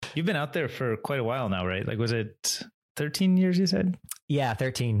You've been out there for quite a while now, right? Like, was it 13 years you said? Yeah,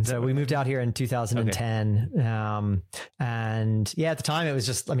 13. So we moved out here in 2010. Okay. And yeah, at the time it was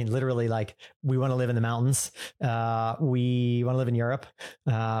just, I mean, literally like, we want to live in the mountains. We want to live in Europe.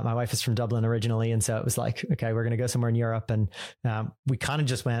 My wife is from Dublin originally. And so it was like, okay, we're going to go somewhere in Europe. And we kind of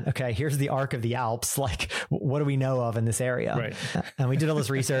just went, okay, here's the arc of the Alps. Like, what do we know of in this area? Right. And we did all this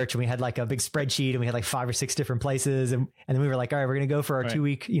research and we had like a big spreadsheet and we had like 5 or 6 different places. And then we were like, all right, we're going to go for our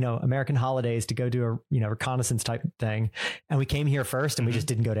 2-week, American holidays to go do a, reconnaissance type thing. And we came here first and we just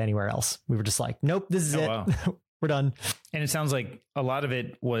didn't go to anywhere else. We were just like, nope, this is it. Wow. We're done. And it sounds like a lot of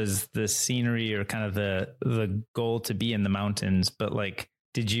it was the scenery or kind of the goal to be in the mountains. But like,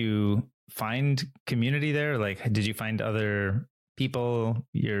 did you find community there? Like, did you find other people,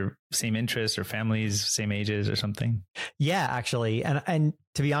 your same interests or families, same ages or something? Yeah, actually. And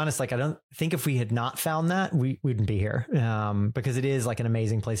to be honest, like, I don't think if we had not found that, we wouldn't be here, because it is like an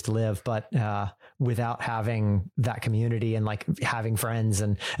amazing place to live. But without having that community and like having friends,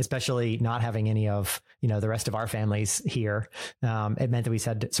 and especially not having any of, the rest of our families here, it meant that we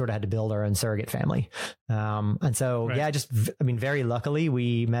sort of had to build our own surrogate family. And so, right. Very luckily,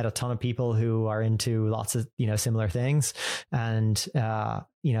 we met a ton of people who are into lots of, similar things. And,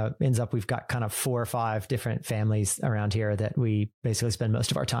 ends up we've got kind of 4 or 5 different families around here that we basically spend most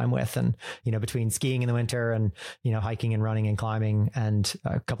of our time with. And, between skiing in the winter and, hiking and running and climbing, and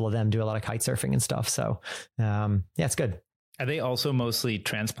a couple of them do a lot of kite surfing and stuff. So, it's good. Are they also mostly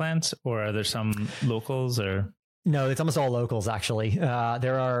transplants, or are there some locals, or? No, it's almost all locals, actually.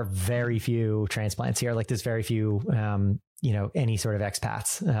 There are very few transplants here. Like, there's very few, any sort of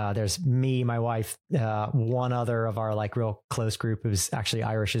expats. There's me, my wife, one other of our like real close group who's actually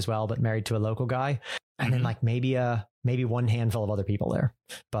Irish as well, but married to a local guy. And then like maybe one handful of other people there,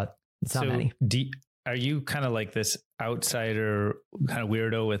 but it's not many. Are you kind of like this outsider kind of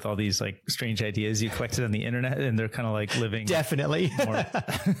weirdo with all these like strange ideas you collected on the internet, and they're kind of like living? Definitely.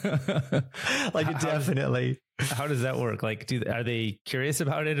 Definitely. How does that work? Like, are they curious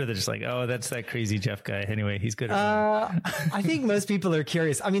about it, or they're just like, oh, that's that crazy Jeff guy. Anyway, he's good. I think most people are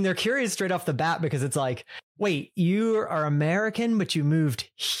curious. I mean, they're curious straight off the bat, because it's like, wait, you are American, but you moved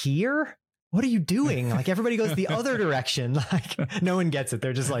here? What are you doing? Like, everybody goes the other direction. Like, no one gets it.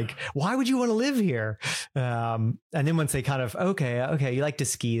 They're just like, why would you want to live here? And then once they kind of, okay, you like to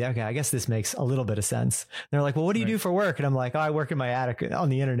ski. Okay, I guess this makes a little bit of sense. And they're like, well, what do you do for work? And I'm like, oh, I work in my attic on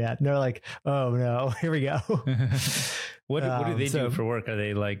the internet. And they're like, oh no, here we go. What do they do for work? Are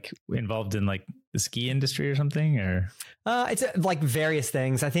they like involved in like the ski industry or something, or? It's like various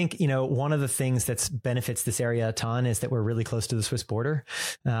things. I think, one of the things that benefits this area a ton is that we're really close to the Swiss border.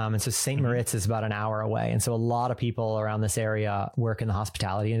 And so St. Moritz is about an hour away. And so a lot of people around this area work in the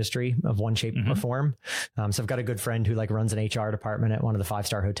hospitality industry of one shape or form. So I've got a good friend who like runs an HR department at one of the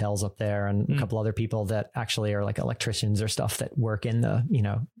 5-star hotels up there, and a couple other people that actually are like electricians or stuff that work in the,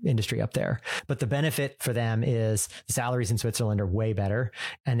 industry up there. But the benefit for them is the salaries in Switzerland are way better.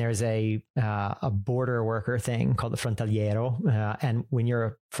 And there's a border worker thing called the frontaliero. And when you're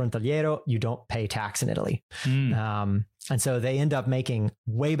a frontaliero, you don't pay tax in Italy. And so they end up making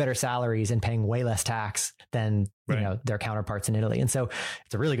way better salaries and paying way less tax than, their counterparts in Italy. And so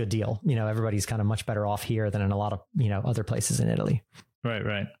it's a really good deal. Everybody's kind of much better off here than in a lot of, other places in Italy.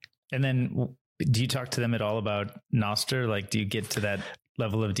 Right. And then do you talk to them at all about Nostr? Like, do you get to that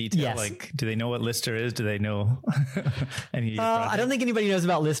level of detail? Yes. Like, do they know what Listr is? Do they know any? I don't think anybody knows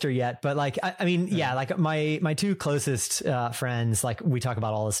about Listr yet, but like, like my 2 closest friends, like we talk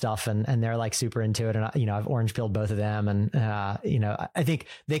about all this stuff, and they're like super into it. And I've orange pilled both of them, and I think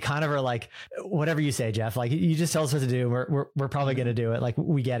they kind of are like, whatever you say, Jeff, like you just tell us what to do. We're probably going to do it. Like,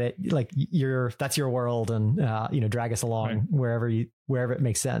 we get it. Like, that's your world, and drag us along wherever it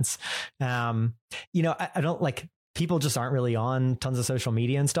makes sense. I don't like. People just aren't really on tons of social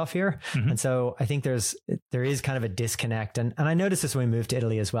media and stuff here. And so I think there is kind of a disconnect. And I noticed this when we moved to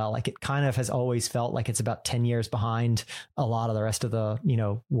Italy as well. Like, it kind of has always felt like it's about 10 years behind a lot of the rest of the,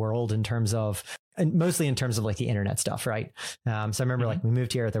 world in terms of, and mostly in terms of like the internet stuff. Right. So I remember like we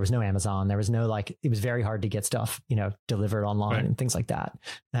moved here, there was no Amazon. There was no, like, it was very hard to get stuff, delivered online and things like that.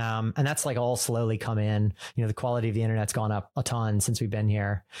 And that's like all slowly come in, the quality of the internet's gone up a ton since we've been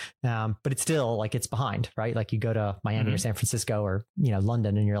here. But it's still like, it's behind, right? Like, you go to Miami or San Francisco or,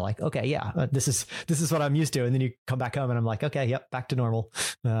 London, and you're like, okay, yeah, this is what I'm used to. And then you come back home and I'm like, okay, yep, back to normal.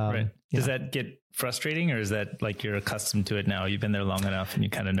 Does that get frustrating, or is that like you're accustomed to it now? You've been there long enough and you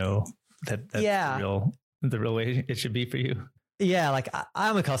kind of know that's the real way it should be for you? Yeah, like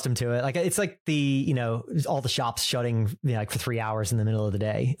I'm accustomed to it. Like it's like all the shops shutting like for 3 hours in the middle of the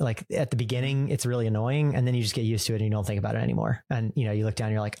day. Like at the beginning, it's really annoying, and then you just get used to it and you don't think about it anymore. And you look down,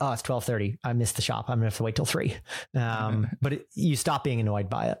 and you're like, oh, it's 12:30. I missed the shop. I'm gonna have to wait till 3. But you stop being annoyed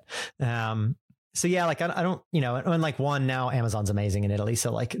by it. So yeah, like I don't, and like now Amazon's amazing in Italy,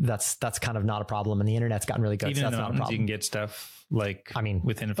 so like that's kind of not a problem, and the internet's gotten really good. Even so in that's the not a mountains, problem. you can get stuff like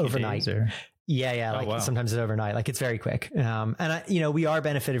within a few overnight. days. Yeah, like wow. Sometimes it's overnight. Like it's very quick. And we are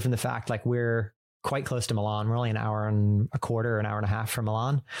benefited from the fact like we're quite close to Milan. We're only an hour and a quarter, an hour and a half from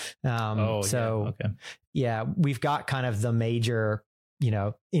Milan. Yeah, we've got kind of the major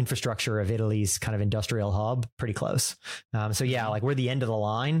infrastructure of Italy's kind of industrial hub pretty close. So yeah, like we're the end of the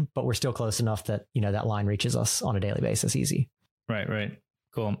line, but we're still close enough that, that line reaches us on a daily basis easy. Right.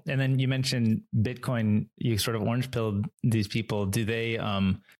 Cool. And then you mentioned Bitcoin, you sort of orange pilled these people. Do they,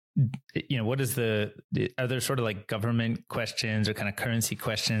 are there sort of like government questions or kind of currency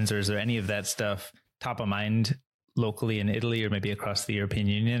questions, or is there any of that stuff top of mind locally in Italy or maybe across the European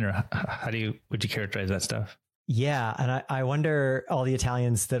Union, or would you characterize that stuff? Yeah. And I wonder, all the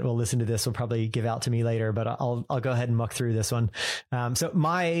Italians that will listen to this will probably give out to me later, but I'll go ahead and muck through this one. So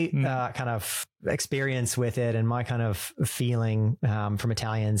my kind of experience with it and my kind of feeling from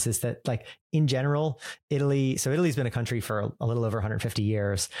Italians is that like in general, Italy's been a country for a little over 150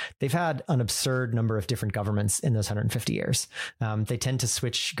 years. They've had an absurd number of different governments in those 150 years. They tend to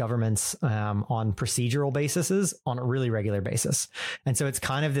switch governments on procedural bases on a really regular basis. And so it's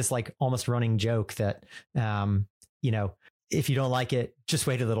kind of this like almost running joke that, if you don't like it, just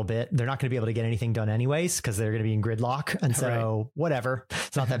wait a little bit. They're not going to be able to get anything done anyways, because they're going to be in gridlock. And so whatever,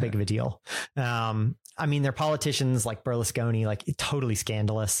 it's not that big of a deal. Their politicians like Berlusconi, like totally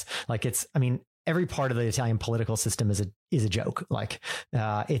scandalous. Like every part of the Italian political system is a joke. Like,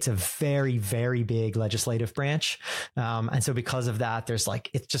 it's a very, very big legislative branch. And so because of that,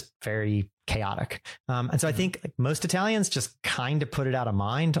 it's just very chaotic. And so I think like most Italians just kind of put it out of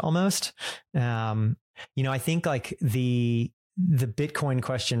mind almost. I think like the Bitcoin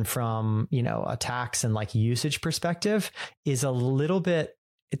question from, a tax and like usage perspective is a little bit,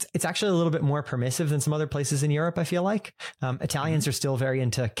 it's actually a little bit more permissive than some other places in Europe. I feel like Italians are still very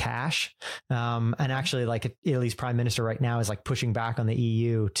into cash. And actually like Italy's prime minister right now is like pushing back on the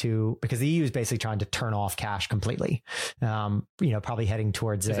EU because the EU is basically trying to turn off cash completely. Probably heading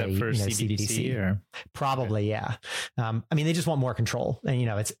towards CBDC or probably. Yeah. They just want more control, and,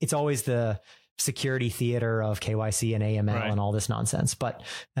 it's always the security theater of KYC and AML and all this nonsense. But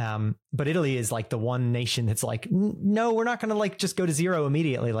Italy is like the one nation that's like, no, we're not going to like just go to zero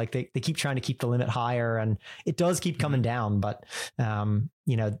immediately. Like they keep trying to keep the limit higher, and it does keep coming down. But,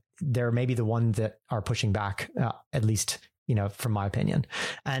 they're maybe the ones that are pushing back, at least, from my opinion.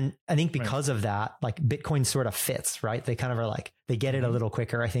 And I think because of that, like Bitcoin sort of fits, right? They kind of are like, they get it a little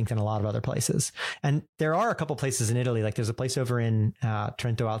quicker, I think, than a lot of other places. And there are a couple places in Italy, like there's a place over in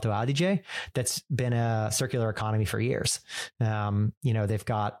Trento Alto Adige that's been a circular economy for years. They've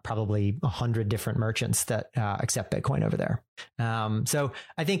got probably 100 different merchants that accept Bitcoin over there. So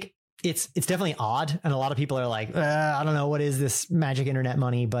I think it's definitely odd. And a lot of people are like, I don't know, what is this magic internet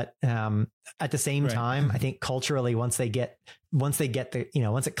money? But at the same time, I think culturally, once they get once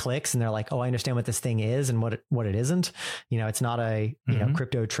it clicks and they're like, oh, I understand what this thing is and what it isn't, it's not a,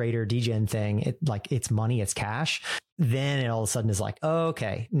 crypto trader degen thing. It's money, it's cash. Then it all of a sudden is like, oh,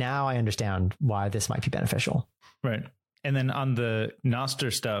 okay, now I understand why this might be beneficial. Right. And then on the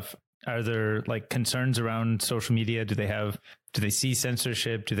Nostr stuff, are there like concerns around social media? Do they see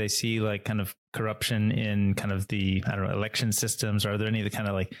censorship? Do they see like kind of corruption in kind of the, election systems? Are there any of the kind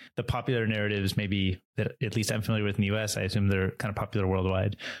of like the popular narratives maybe that at least I'm familiar with in the US? I assume they're kind of popular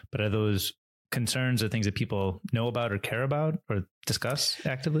worldwide, but are those concerns or things that people know about or care about or discuss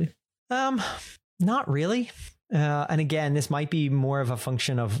actively? Not really. And again, this might be more of a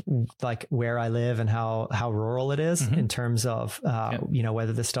function of like where I live and how rural it is in terms of,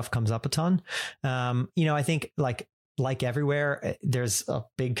 whether this stuff comes up a ton. I think like everywhere, there's a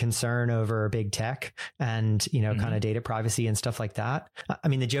big concern over big tech and, kind of data privacy and stuff like that.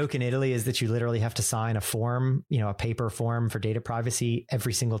 The joke in Italy is that you literally have to sign a form, a paper form for data privacy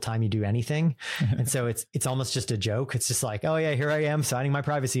every single time you do anything. And so it's almost just a joke. It's just like, oh yeah, here I am signing my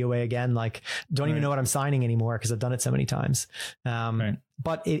privacy away again. Like, don't even know what I'm signing anymore because I've done it so many times.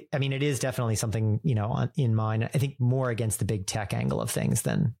 But it is definitely something, in mind, I think more against the big tech angle of things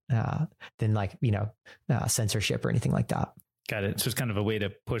than censorship or anything like that. Got it. So it's kind of a way to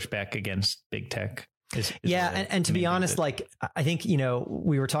push back against big tech. And to be honest, like, I think,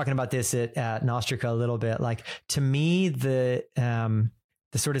 we were talking about this at Nostrica a little bit, like to me,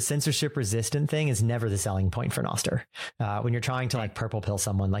 the sort of censorship resistant thing is never the selling point for Nostr. When you're trying to like purple pill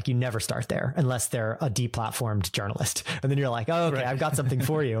someone, like you never start there unless they're a deplatformed journalist. And then you're like, oh, okay, I've got something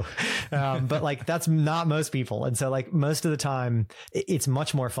for you. But like, that's not most people. And so like most of the time it's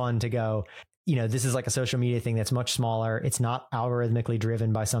much more fun to go, this is like a social media thing that's much smaller. It's not algorithmically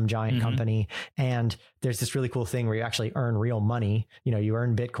driven by some giant company. And there's this really cool thing where you actually earn real money. You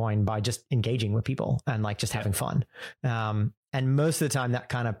earn Bitcoin by just engaging with people and like just having fun. And most of the time that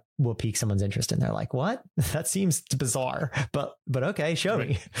kind of will pique someone's interest and they're like, what? That seems bizarre, but okay, show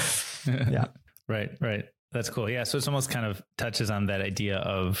me. Yeah. Right. That's cool. Yeah. So it's almost kind of touches on that idea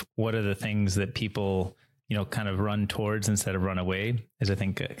of what are the things that people kind of run towards instead of run away, is I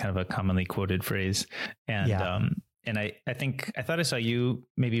think kind of a commonly quoted phrase. And, and I thought I saw you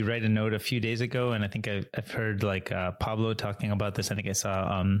maybe write a note a few days ago. And I think I've heard like Pablo talking about this. I think I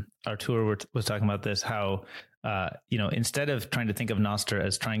saw Artur was talking about this, how, instead of trying to think of Nostr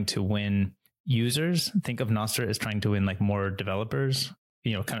as trying to win users, think of Nostr as trying to win like more developers,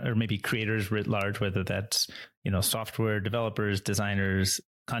 kind of, or maybe creators writ large, whether that's, software developers, designers,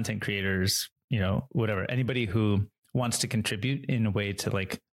 content creators, whatever, anybody who wants to contribute in a way to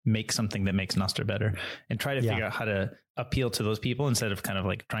like make something that makes Nostr better, and try to figure out how to appeal to those people instead of kind of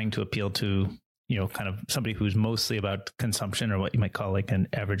like trying to appeal to, kind of somebody who's mostly about consumption, or what you might call like an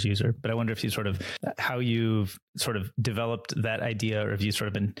average user. But I wonder if how you've sort of developed that idea, or if you've sort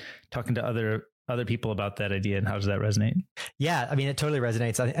of been talking to other people about that idea, and how does that resonate? Yeah, I mean, it totally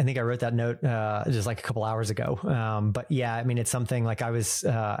resonates. I think I wrote that note just like a couple hours ago. But yeah, I mean, it's something like I was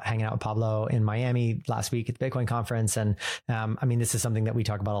hanging out with Pablo in Miami last week at the Bitcoin conference. And I mean, this is something that we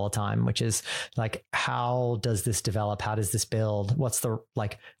talk about all the time, which is like, how does this develop? How does this build? What's the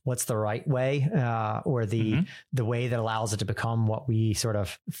right way, or the way that allows it to become what we sort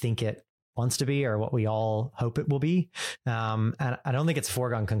of think it wants to be, or what we all hope it will be. And I don't think it's a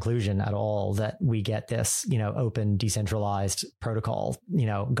foregone conclusion at all that we get this, open, decentralized protocol,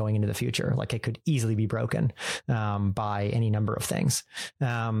 going into the future. Like it could easily be broken by any number of things.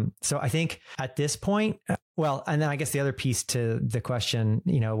 So I think at this point, well, and then I guess the other piece to the question,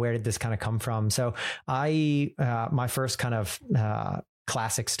 where did this kind of come from? So my first kind of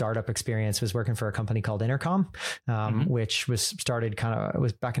classic startup experience was working for a company called Intercom, which was started it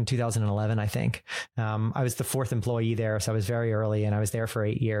was back in 2011, I think. I was the fourth employee there, so I was very early, and I was there for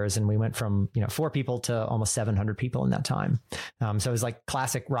 8 years, and we went from 4 people to almost 700 people in that time. So it was like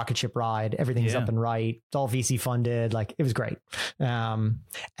classic rocket ship ride. Everything's up and right. It's all VC funded. Like it was great. And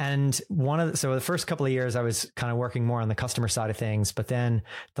so the first couple of years I was kind of working more on the customer side of things, but then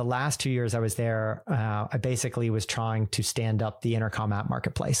the last 2 years I was there, I basically was trying to stand up the Intercom app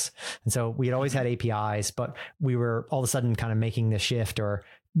marketplace. And so we had always had APIs, but we were all of a sudden kind of making the shift, or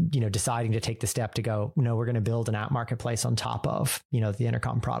deciding to take the step to go, no, we're going to build an app marketplace on top of, the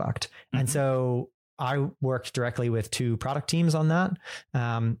Intercom product. And so I worked directly with 2 product teams on that.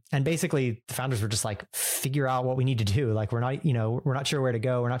 And basically the founders were just like, figure out what we need to do. Like, we're not sure where to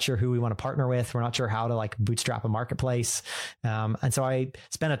go. We're not sure who we want to partner with. We're not sure how to like bootstrap a marketplace. And so I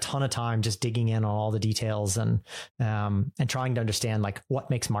spent a ton of time just digging in on all the details and trying to understand like what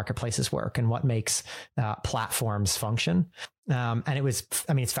makes marketplaces work and what makes platforms function. And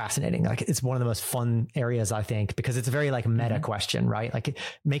it's fascinating. Like it's one of the most fun areas, I think, because it's a very like meta question, right? Like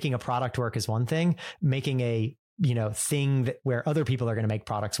making a product work is one thing, making a, thing where other people are going to make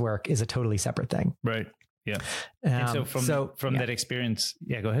products work is a totally separate thing. Right. Yeah. And so from that experience,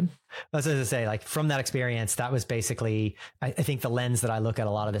 go ahead. I was going to say, like from that experience, that was basically, I think the lens that I look at a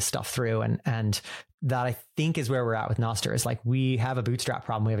lot of this stuff through, and that I think is where we're at with Nostr, is like, we have a bootstrap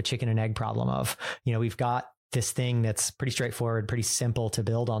problem. We have a chicken and egg problem of, we've got this thing that's pretty straightforward, pretty simple to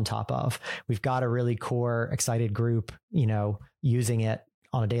build on top of. We've got a really core, excited group, using it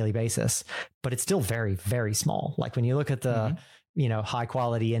on a daily basis, but it's still very, very small. Like when you look at the, high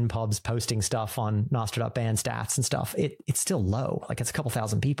quality in pubs posting stuff on Nostr.band stats and stuff, it's still low. Like it's a couple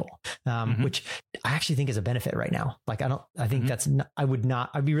thousand people, which I actually think is a benefit right now. Like I think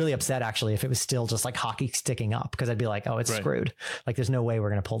I'd be really upset actually if it was still just like hockey sticking up, because I'd be like, oh, it's screwed. Like there's no way we're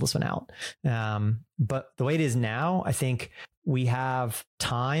going to pull this one out. But the way it is now, I think we have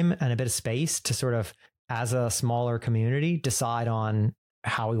time and a bit of space to sort of, as a smaller community, decide on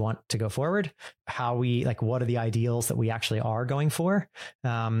how we want to go forward, what are the ideals that we actually are going for.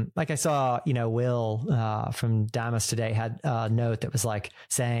 Like I saw, Will from Damas today had a note that was like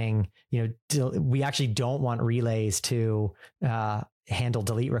saying, we actually don't want relays to handle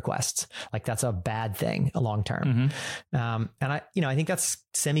delete requests. Like that's a bad thing long term. And I think that's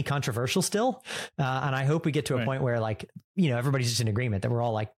semi-controversial still. And I hope we get to a point where like, everybody's just in agreement that we're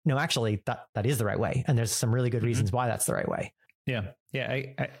all like, no, actually that is the right way. And there's some really good reasons why that's the right way. Yeah. Yeah.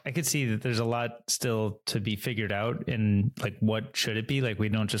 I could see that there's a lot still to be figured out in like, what should it be? Like, we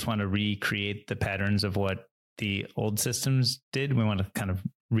don't just want to recreate the patterns of what the old systems did. We want to kind of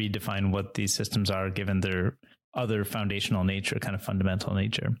redefine what these systems are given their other foundational nature, kind of fundamental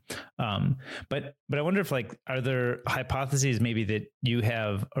nature. But I wonder if like, are there hypotheses maybe that you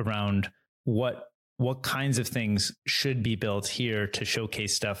have around what kinds of things should be built here to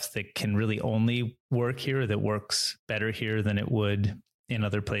showcase stuff that can really only work here, that works better here than it would in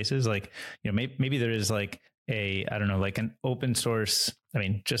other places? Like, maybe there is like I don't know, like an open source. I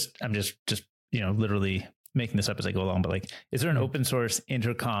mean, I'm just literally making this up as I go along, but like, is there an open source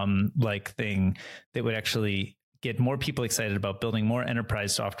intercom like thing that would actually get more people excited about building more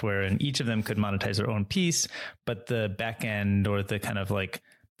enterprise software, and each of them could monetize their own piece, but the back end or the kind of like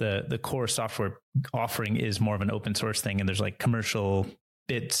the core software offering is more of an open source thing, and there's like commercial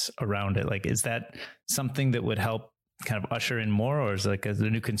bits around it? Like, is that something that would help kind of usher in more, or is it like the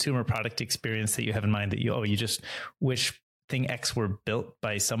new consumer product experience that you have in mind that you just wish thing X were built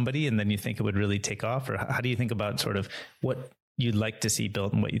by somebody and then you think it would really take off? Or how do you think about sort of what you'd like to see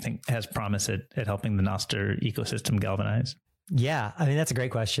built and what you think has promise at helping the Nostr ecosystem galvanize? Yeah, I mean, that's a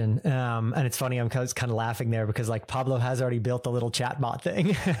great question. And it's funny, I'm kind of laughing there because like Pablo has already built the little chatbot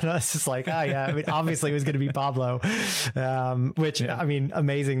thing. And I was just like, oh yeah, I mean, obviously it was going to be Pablo, which I mean,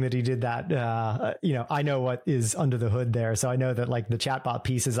 amazing that he did that. I know what is under the hood there. So I know that like the chatbot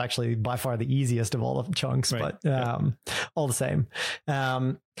piece is actually by far the easiest of all the chunks, right. But all the same.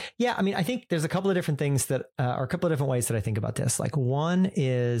 Yeah, I mean, I think there's a couple of different things that are a couple of different ways that I think about this. Like, one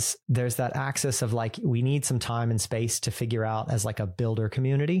is there's that axis of like, we need some time and space to figure out as like a builder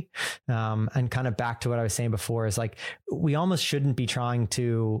community. And kind of back to what I was saying before is like, we almost shouldn't be trying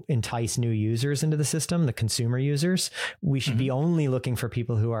to entice new users into the system, the consumer users. We should be only looking for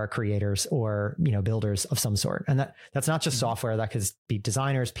people who are creators or, builders of some sort. And that's not just software. That could be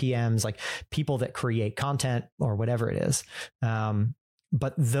designers, PMs, like people that create content or whatever it is.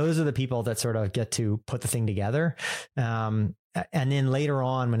 But those are the people that sort of get to put the thing together. And then later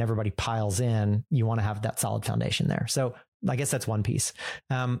on, when everybody piles in, you want to have that solid foundation there. So I guess that's one piece.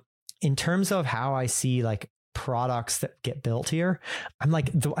 In terms of how I see like products that get built here, I'm like,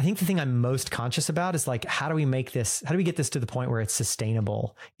 I think the thing I'm most conscious about is like, how do we get this to the point where it's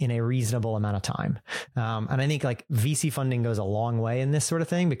sustainable in a reasonable amount of time? And I think like VC funding goes a long way in this sort of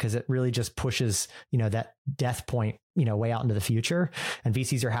thing because it really just pushes, that death point, way out into the future. And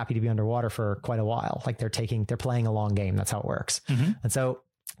VCs are happy to be underwater for quite a while. Like they're playing a long game. That's how it works. And so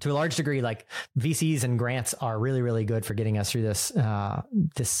to a large degree, like VCs and grants are really, really good for getting us through this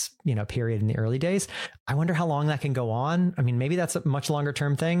period in the early days. I wonder how long that can go on. I mean, maybe that's a much longer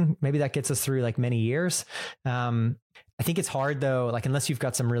term thing. Maybe that gets us through like many years. I think it's hard though, like unless you've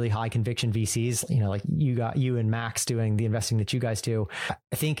got some really high conviction VCs, like you and Max doing the investing that you guys do.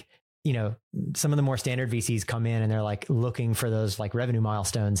 I think, some of the more standard VCs come in and they're like looking for those like revenue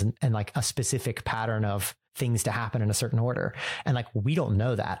milestones and like a specific pattern of things to happen in a certain order. And like, we don't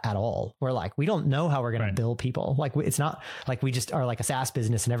know that at all. We're like, we don't know how we're going to build people. Like, it's not like we just are like a SaaS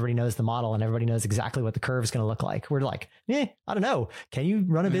business and everybody knows the model and everybody knows exactly what the curve is going to look like. We're like, I don't know. Can you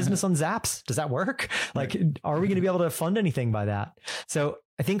run a business on Zaps? Does that work? Like, are we going to be able to fund anything by that? So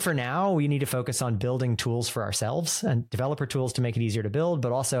I think for now, we need to focus on building tools for ourselves and developer tools to make it easier to build,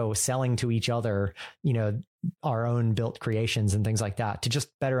 but also selling to each other, our own built creations and things like that to just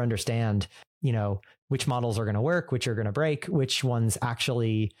better understand, which models are going to work, which are going to break, which ones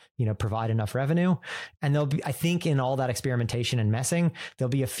actually, provide enough revenue. And there'll be, I think in all that experimentation and messing, there'll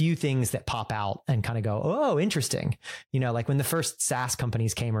be a few things that pop out and kind of go, oh, interesting. Like when the first SaaS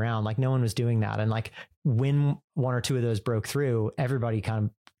companies came around, like no one was doing that. And like when one or two of those broke through, everybody kind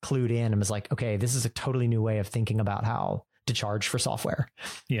of clued in and was like, okay, this is a totally new way of thinking about how to charge for software.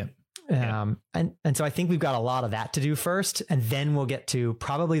 Yeah. And so I think we've got a lot of that to do first, and then we'll get to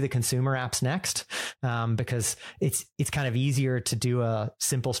probably the consumer apps next, because it's kind of easier to do a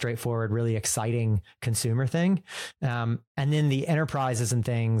simple, straightforward, really exciting consumer thing. And then the enterprises and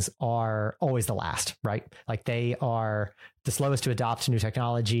things are always the last, right? Like they are the slowest to adopt new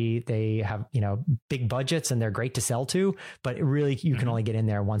technology. They have, big budgets and they're great to sell to, but really you can only get in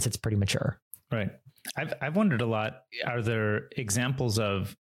there once it's pretty mature. Right. I've wondered a lot, are there examples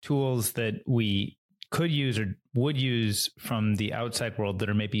of tools that we could use or would use from the outside world that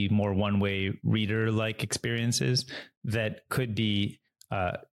are maybe more one-way reader-like experiences that could be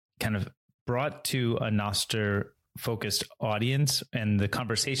kind of brought to a Nostr-focused audience, and the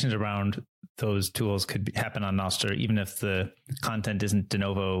conversations around those tools could happen on Nostr, even if the content isn't de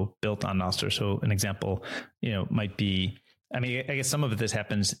novo built on Nostr. So an example, might be, I mean, I guess some of this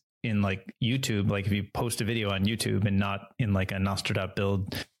happens in like YouTube, like if you post a video on YouTube and not in like a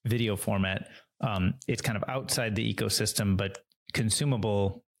Nostr.build video format, it's kind of outside the ecosystem, but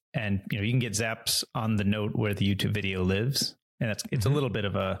consumable. And, you can get zaps on the node where the YouTube video lives. And it's a little bit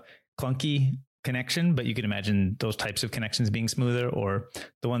of a clunky connection, but you can imagine those types of connections being smoother. Or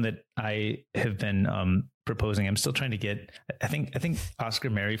the one that I have been proposing, I'm still trying to get, I think Oscar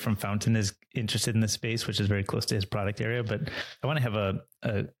Mary from Fountain is interested in this space, which is very close to his product area. But I want to have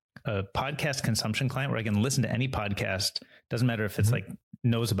a podcast consumption client where I can listen to any podcast. Doesn't matter if it's like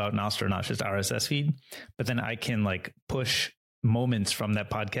knows about Nostr or not, just RSS feed. But then I can like push moments from that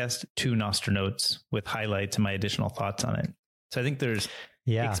podcast to Nostr notes with highlights and my additional thoughts on it. So I think there's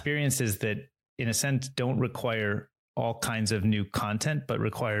experiences that in a sense don't require all kinds of new content, but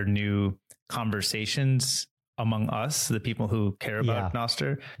require new conversations among us, the people who care about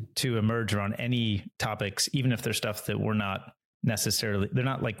Nostr, to emerge around any topics, even if they're stuff that we're not necessarily, they're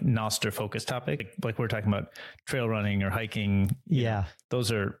not like Nostr focused topic. Like we're talking about trail running or hiking.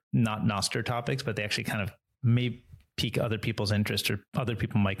 Those are not Nostr topics, but they actually kind of may pique other people's interest, or other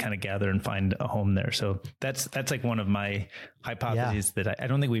people might kind of gather and find a home there. So that's like one of my hypotheses that I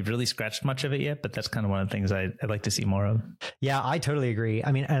don't think we've really scratched much of it yet, but that's kind of one of the things I'd like to see more of. Yeah, I totally agree.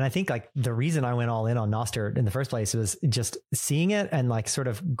 I mean, and I think like the reason I went all in on Nostr in the first place was just seeing it and like sort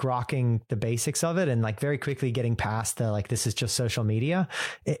of grokking the basics of it, and like very quickly getting past the, like, this is just social media.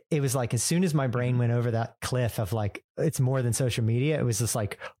 It was like, as soon as my brain went over that cliff of like, it's more than social media, it was just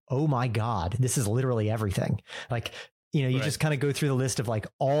like, oh my God, this is literally everything. Like, you just kind of go through the list of like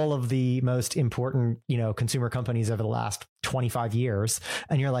all of the most important, consumer companies over the last 25 years.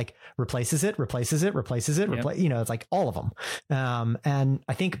 And you're like, replaces it. It's like all of them. And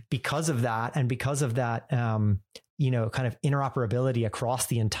I think because of that, and because of that, kind of interoperability across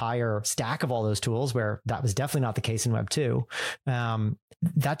the entire stack of all those tools, where that was definitely not the case in Web 2.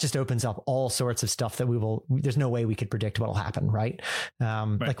 That just opens up all sorts of stuff that there's no way we could predict what'll happen. Right.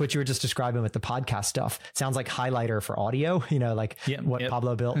 Like what you were just describing with the podcast stuff sounds like highlighter for audio, what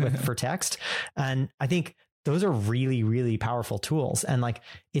Pablo built for text. And I think those are really, really powerful tools. And like,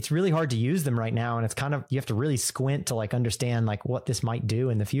 it's really hard to use them right now. And it's kind of, you have to really squint to like understand like what this might do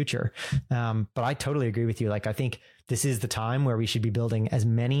in the future. But I totally agree with you. Like, I think this is the time where we should be building as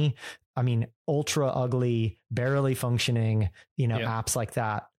many, ultra ugly, barely functioning, apps like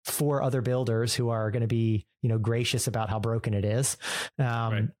that for other builders who are going to be, gracious about how broken it is.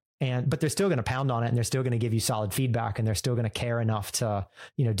 But they're still going to pound on it, and they're still going to give you solid feedback, and they're still going to care enough to,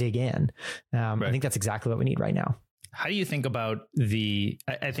 dig in. I think that's exactly what we need right now. How do you think about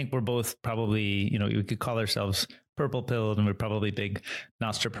I think we're both probably, we could call ourselves purple pilled, and we're probably big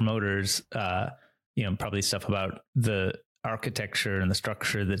Nostr promoters, probably stuff about the architecture and the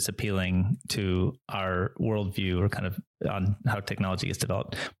structure that's appealing to our worldview, or kind of on how technology gets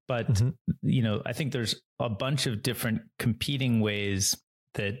developed. But, I think there's a bunch of different competing ways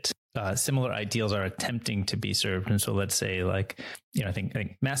that similar ideals are attempting to be served. And so let's say like, I think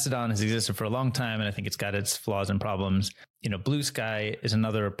Mastodon has existed for a long time, and I think it's got its flaws and problems. Blue Sky is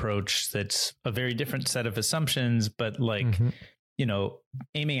another approach that's a very different set of assumptions, but like,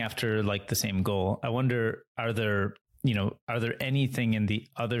 aiming after like the same goal. I wonder, are there anything in the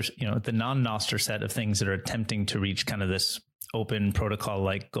others, the non-Nostr set of things that are attempting to reach kind of this open protocol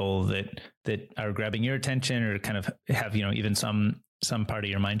like goal that are grabbing your attention, or kind of have, even some part of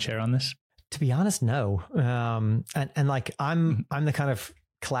your mind share on this? To be honest, no. And like, I'm the kind of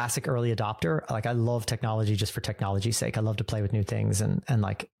classic early adopter. Like, I love technology just for technology's sake. I love to play with new things, and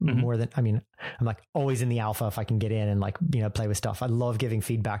like more than, I'm like always in the alpha if I can get in and like, play with stuff. I love giving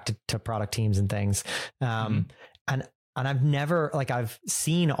feedback to product teams and things. And I've never, like, I've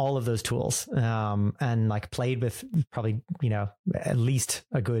seen all of those tools, and like played with probably, at least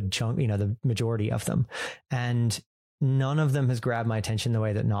a good chunk, the majority of them. And none of them has grabbed my attention the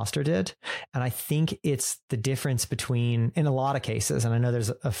way that Nostr did. And I think it's the difference between, in a lot of cases, and I know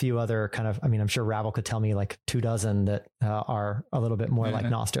there's a few other kind of, I'm sure Ravel could tell me like 24 that are a little bit more like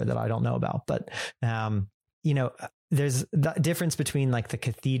Nostr that I don't know about. But, there's the difference between like the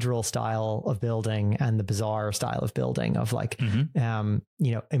cathedral style of building and the bazaar style of building, of like,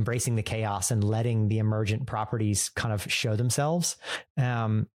 embracing the chaos and letting the emergent properties kind of show themselves.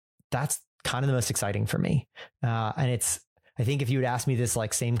 That's kind of the most exciting for me. And I think if you had asked me this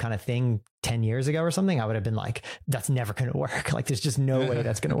like same kind of thing 10 years ago or something, I would have been like, that's never going to work. Like, there's just no way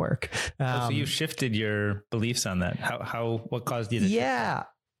that's going to work. So you shifted your beliefs on that. What caused you to? Yeah.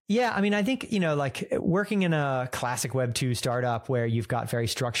 I think, like working in a classic Web 2 startup where you've got very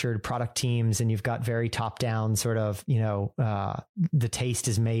structured product teams and you've got very top down sort of, the taste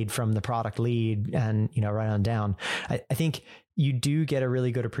is made from the product lead and, right on down. I think you do get a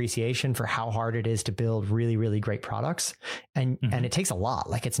really good appreciation for how hard it is to build really, really great products. And it takes a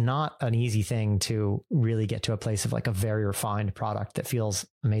lot. Like, it's not an easy thing to really get to a place of like a very refined product that feels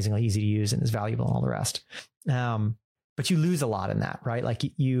amazingly easy to use and is valuable and all the rest. But you lose a lot in that, right? Like,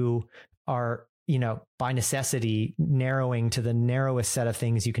 you are, by necessity, narrowing to the narrowest set of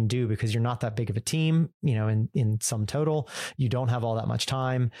things you can do because you're not that big of a team, in sum total. You don't have all that much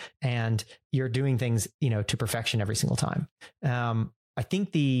time, and you're doing things, to perfection every single time. I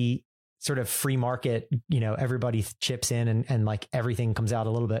think the sort of free market, everybody chips in and like everything comes out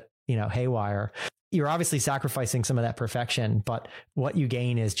a little bit, haywire. You're obviously sacrificing some of that perfection, but what you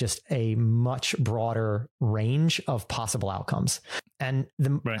gain is just a much broader range of possible outcomes. And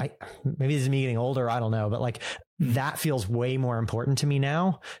maybe this is me getting older, I don't know, but like that feels way more important to me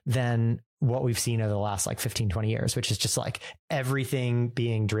now than what we've seen over the last like 15, 20 years, which is just like everything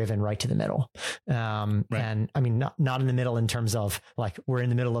being driven right to the middle. And I mean, not in the middle in terms of like, we're in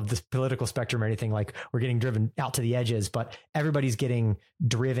the middle of this political spectrum or anything, like we're getting driven out to the edges, but everybody's getting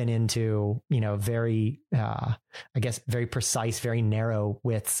driven into, very, I guess, very precise, very narrow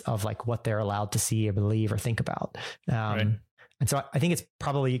widths of like what they're allowed to see or believe or think about. And so I think it's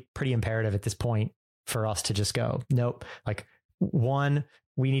probably pretty imperative at this point for us to just go, nope. Like, one,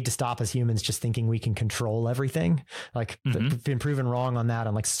 we need to stop as humans just thinking we can control everything. Like, been proven wrong on that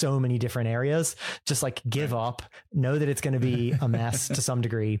on like so many different areas. Just like give up, know that it's going to be a mess to some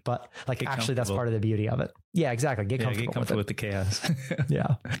degree, but like actually that's part of the beauty of it. Yeah, exactly. Get comfortable with the chaos.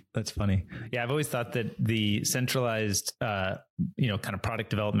 Yeah. That's funny. Yeah. I've always thought that the centralized, kind of product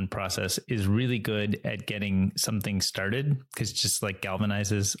development process is really good at getting something started, because it just like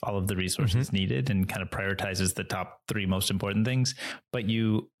galvanizes all of the resources needed and kind of prioritizes the top 3 most important things. But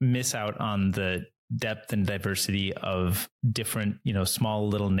you miss out on the depth and diversity of different, small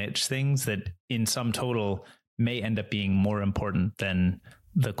little niche things that in sum total may end up being more important than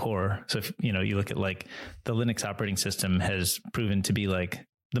the core. So if, you look at like the Linux operating system has proven to be like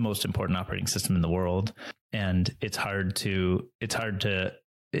the most important operating system in the world. And I think it's hard to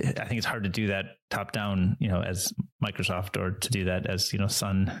do that top down, as Microsoft, or to do that as,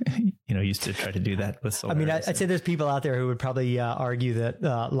 Sun, used to try to do that with Solaris. I mean, I'd say there's people out there who would probably argue that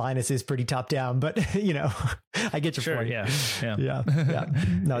Linus is pretty top down, but I get your point. Yeah.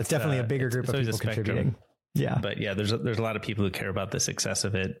 No, it's definitely a bigger group of people contributing. Yeah. But yeah, there's a lot of people who care about the success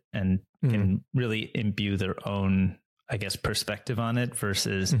of it and can really imbue their own, I guess, perspective on it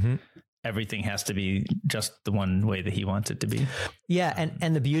versus everything has to be just the one way that he wants it to be. Yeah.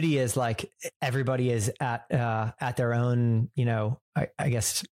 And the beauty is like everybody is at their own, I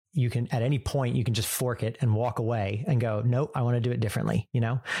guess you can, at any point you can just fork it and walk away and go, nope, I want to do it differently,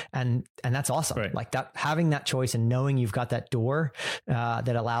 and that's awesome. Right. Like that, having that choice and knowing you've got that door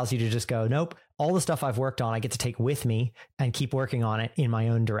that allows you to just go, nope, all the stuff I've worked on, I get to take with me and keep working on it in my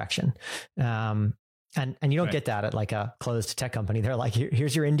own direction. And you don't get that at like a closed tech company. They're like,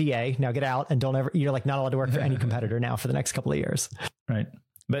 here's your NDA, now get out and you're like not allowed to work for any competitor now for the next couple of years. Right.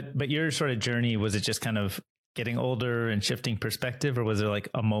 But your sort of journey, was it just kind of getting older and shifting perspective, or was there like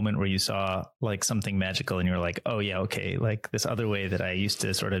a moment where you saw like something magical and you were like, oh yeah, okay, like this other way that I used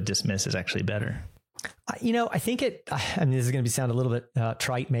to sort of dismiss is actually better? I think I mean, this is going to sound a little bit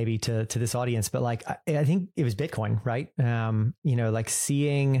trite maybe to this audience, but like, I think it was Bitcoin, right? Like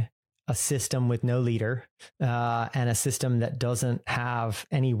seeing a system with no leader and a system that doesn't have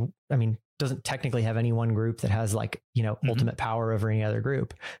doesn't technically have any one group that has like, ultimate power over any other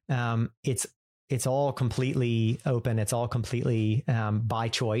group. It's all completely open. It's all completely by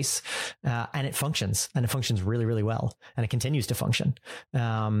choice, and it functions really, really well, and it continues to function.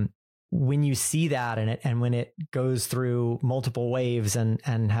 When you see that and when it goes through multiple waves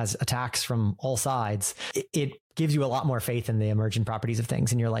and has attacks from all sides, it gives you a lot more faith in the emergent properties of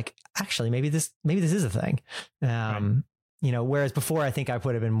things. And you're like, actually, maybe this is a thing. Whereas before, I think I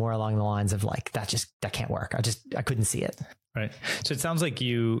would have been more along the lines of like, that can't work. I couldn't see it. Right. So it sounds like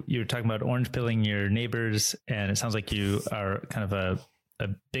you're talking about orange pilling your neighbors, and it sounds like you are kind of a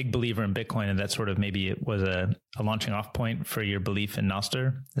big believer in Bitcoin, and that sort of maybe it was a launching off point for your belief in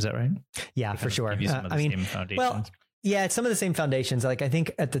Nostr. Is that right? Yeah, for sure. Give you some of the same foundations. Well, yeah, it's some of the same foundations. Like I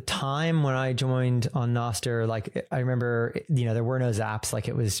think at the time when I joined on Nostr, like I remember, there were no zaps. Like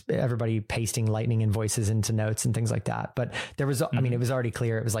it was everybody pasting lightning invoices into notes and things like that. But there was, I mean, it was already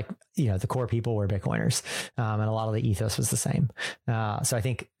clear. It was like, the core people were Bitcoiners, and a lot of the ethos was the same. So I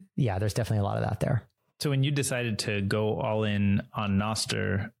think, yeah, there's definitely a lot of that there. So when you decided to go all in on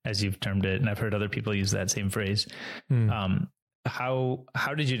Nostr, as you've termed it, and I've heard other people use that same phrase, how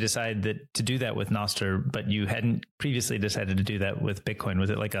did you decide that to do that with Nostr, but you hadn't previously decided to do that with Bitcoin? Was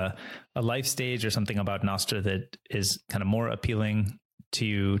it like a life stage or something about Nostr that is kind of more appealing to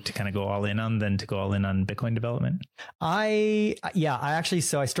you to kind of go all in on than to go all in on Bitcoin development? I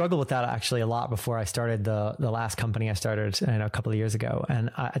struggled with that actually a lot before I started the last company I started a couple of years ago. And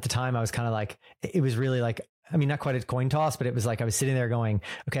at the time I was kind of like, it was really like, I mean, not quite a coin toss, but it was like I was sitting there going,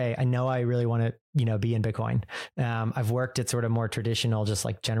 okay, I know I really want to, be in Bitcoin. I've worked at sort of more traditional, just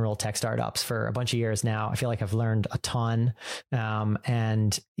like general tech startups for a bunch of years now. I feel like I've learned a ton.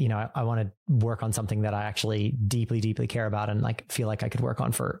 And, I want to work on something that I actually deeply, deeply care about and like feel like I could work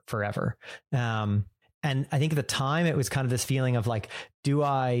on for forever. And I think at the time it was kind of this feeling of like, do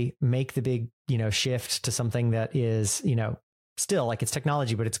I make the big, shift to something that is, still like it's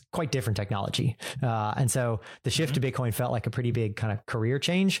technology, but it's quite different technology. And so the shift to Bitcoin felt like a pretty big kind of career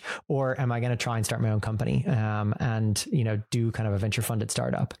change, or am I going to try and start my own company, and, do kind of a venture funded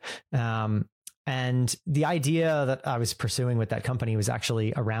startup? And the idea that I was pursuing with that company was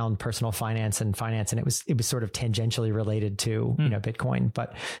actually around personal finance, and it was sort of tangentially related to, Bitcoin.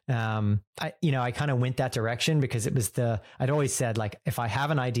 But, I kind of went that direction because it was I'd always said, like, if I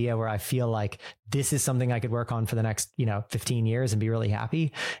have an idea where I feel like this is something I could work on for the next, 15 years and be really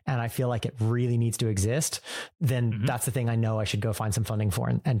happy, and I feel like it really needs to exist, then that's the thing I know I should go find some funding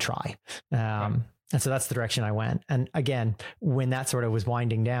for and try. And so that's the direction I went. And again, when that sort of was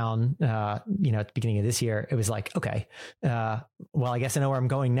winding down, at the beginning of this year, it was like, okay, well, I guess I know where I'm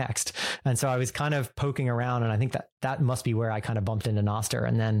going next. And so I was kind of poking around, and I think that must be where I kind of bumped into Nostr.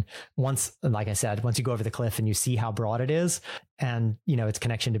 And then once, like I said, once you go over the cliff and you see how broad it is and, its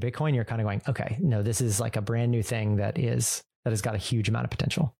connection to Bitcoin, you're kind of going, okay, no, this is like a brand new thing that has got a huge amount of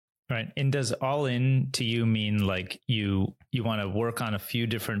potential. Right. And does all in to you mean like you want to work on a few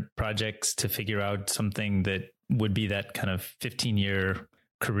different projects to figure out something that would be that kind of 15-year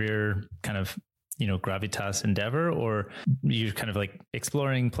career kind of, gravitas endeavor, or you're kind of like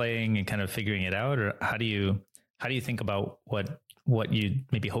exploring, playing and kind of figuring it out? Or how do you think about what you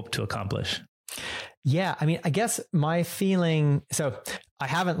maybe hope to accomplish? Yeah. I mean, I guess my feeling, so I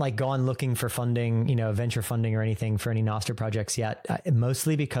haven't like gone looking for funding, venture funding or anything for any Nostr projects yet,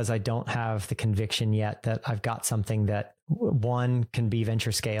 mostly because I don't have the conviction yet that I've got something that one can be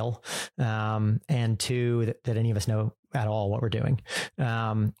venture scale, and two, that any of us know at all what we're doing.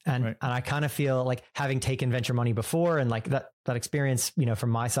 And I kind of feel like, having taken venture money before, and like that experience, from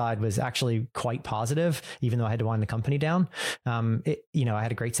my side was actually quite positive, even though I had to wind the company down. I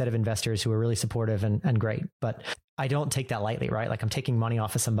had a great set of investors who were really supportive and great, but I don't take that lightly, right? Like, I'm taking money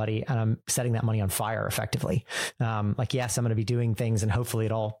off of somebody and I'm setting that money on fire effectively. Like, yes, I'm going to be doing things and hopefully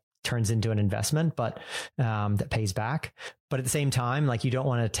it all turns into an investment, but that pays back. But at the same time, like, you don't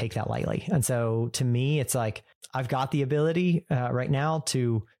want to take that lightly. And so to me, it's like, I've got the ability right now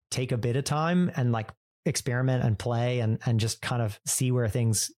to take a bit of time and like experiment and play and just kind of see where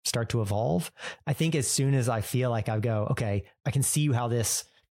things start to evolve. I think as soon as I feel like I go, okay, I can see how this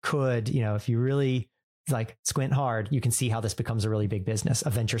could, if you really like squint hard, you can see how this becomes a really big business, a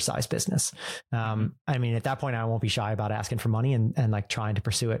venture sized business. I mean, at that point, I won't be shy about asking for money and like trying to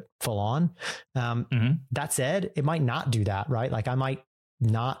pursue it full on. That said, it might not do that, right? Like, I might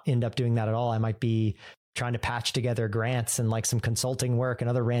not end up doing that at all. I might be trying to patch together grants and like some consulting work and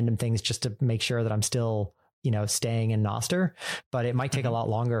other random things just to make sure that I'm still, staying in Nostr, but it might take a lot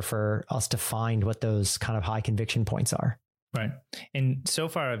longer for us to find what those kind of high conviction points are. Right. And so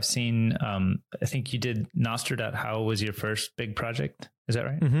far I've seen, I think you did Nostr.how was your first big project. Is that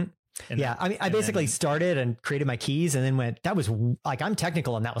right? Yeah. I mean, I basically started and created my keys and then went, that was like, I'm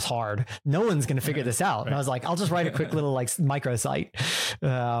technical and that was hard. No one's going to figure this out. And I was like, I'll just write a quick little like microsite.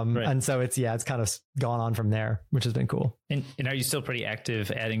 And so it's kind of gone on from there, which has been cool. And are you still pretty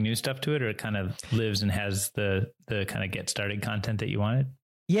active adding new stuff to it, or it kind of lives and has the kind of get started content that you wanted?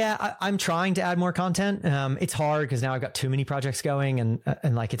 Yeah, I'm trying to add more content. It's hard because now I've got too many projects going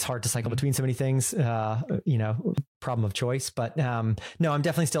and like, it's hard to cycle between so many things, problem of choice. But no, I'm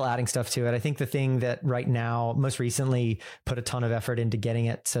definitely still adding stuff to it. I think the thing that right now, most recently, put a ton of effort into getting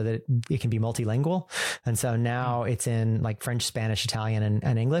it so that it can be multilingual. And so now it's in like French, Spanish, Italian,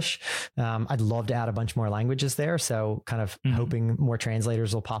 and English. I'd love to add a bunch more languages there. So kind of hoping more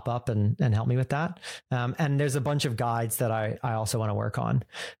translators will pop up and help me with that. And there's a bunch of guides that I also want to work on.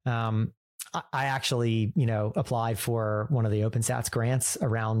 I actually, applied for one of the OpenSats grants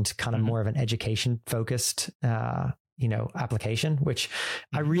around kind of more of an education focused, application, which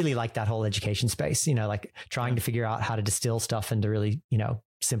I really like that whole education space, like trying to figure out how to distill stuff into really,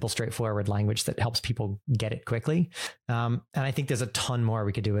 simple, straightforward language that helps people get it quickly. And I think there's a ton more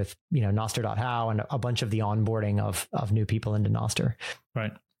we could do with, Nostr.how and a bunch of the onboarding of new people into Nostr.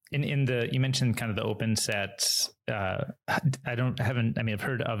 Right. You mentioned kind of the open sets. I've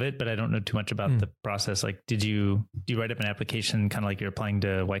heard of it, but I don't know too much about the process. Like, do you write up an application kind of like you're applying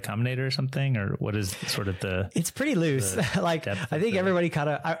to Y Combinator or something, or what is sort of it's pretty loose. Like, I think everybody kind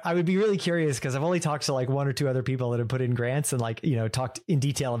of, I would be really curious because I've only talked to like one or two other people that have put in grants and like, talked in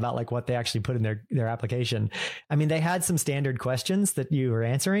detail about like what they actually put in their application. I mean, they had some standard questions that you were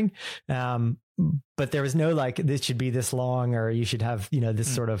answering. But there was no like, this should be this long, or you should have,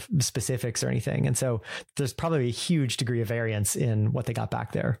 this sort of specifics or anything. And so there's probably a huge degree of variance in what they got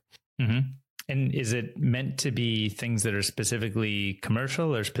back there. Mm-hmm. And is it meant to be things that are specifically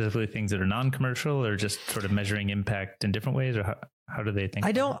commercial, or specifically things that are non-commercial, or just sort of measuring impact in different ways? Or how do they think?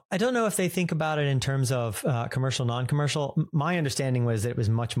 I don't know if they think about it in terms of commercial, non-commercial. My understanding was that it was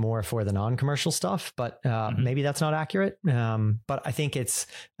much more for the non-commercial stuff, but maybe that's not accurate. But I think it's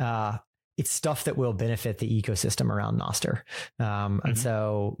stuff that will benefit the ecosystem around Nostr. And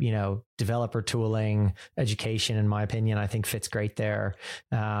so, developer tooling, education, in my opinion, I think fits great there.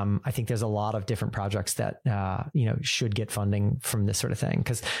 I think there's a lot of different projects that, should get funding from this sort of thing.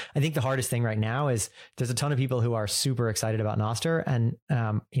 Cause I think the hardest thing right now is there's a ton of people who are super excited about Nostr. And,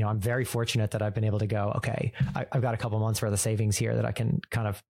 I'm very fortunate that I've been able to go, okay, I've got a couple months worth of savings here that I can kind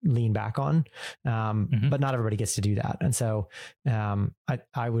of lean back on. But not everybody gets to do that. And so,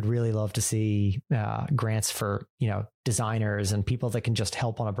 I would really love to see, grants for, designers and people that can just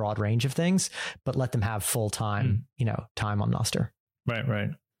help on a broad range of things, but let them have full time, time on Nostr.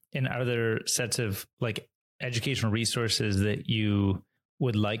 Right. And are there sets of like educational resources that you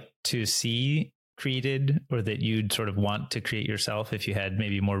would like to see created, or that you'd sort of want to create yourself if you had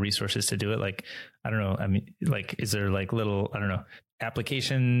maybe more resources to do it? Like, I don't know. I mean, like, is there like little, I don't know,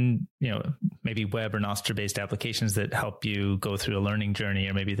 application, maybe web or Nostr based applications that help you go through a learning journey,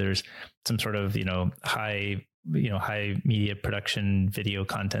 or maybe there's some sort of, high media production video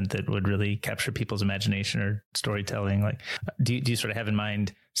content that would really capture people's imagination or storytelling. Like, do you sort of have in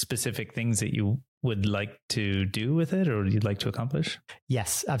mind specific things that you would like to do with it, or you'd like to accomplish?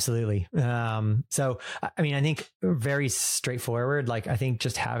 Yes, absolutely. So, I mean, I think very straightforward. Like, I think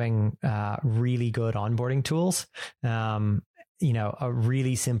just having really good onboarding tools, a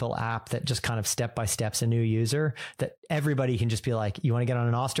really simple app that just kind of step by steps a new user that everybody can just be like, you want to get on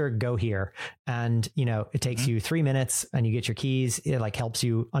an Nostr, go here. And, it takes you 3 minutes and you get your keys. It like helps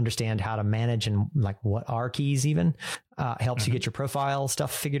you understand how to manage and like what are keys even, helps you get your profile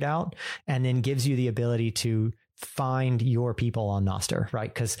stuff figured out, and then gives you the ability to find your people on Nostr,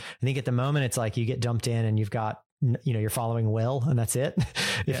 right? Because I think at the moment it's like you get dumped in and you've got, you're following Will and that's it.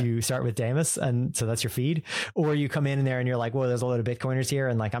 If you start with Damus, and so that's your feed, or you come in there and you're like, well, there's a load of Bitcoiners here.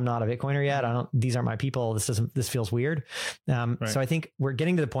 And like, I'm not a Bitcoiner yet. These aren't my people. This feels weird. So I think we're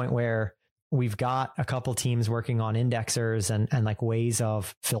getting to the point where we've got a couple teams working on indexers and like ways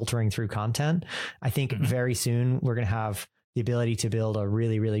of filtering through content. I think very soon we're going to have the ability to build a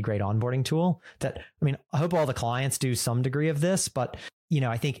really, really great onboarding tool that, I mean, I hope all the clients do some degree of this, but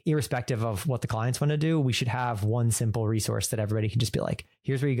I think irrespective of what the clients want to do, we should have one simple resource that everybody can just be like,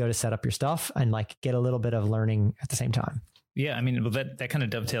 here's where you go to set up your stuff, and like get a little bit of learning at the same time. Yeah. I mean, well, that kind of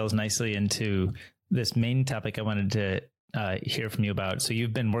dovetails nicely into this main topic I wanted to hear from you about. So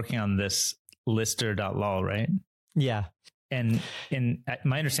you've been working on this Listr.lol, right? Yeah. And in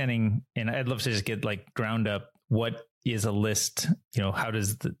my understanding, and I'd love to just get like ground up, what is a list? How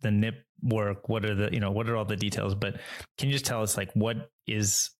does the NIP work? What are all the details? But can you just tell us like, what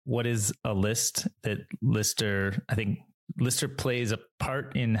is a list that I think Listr plays a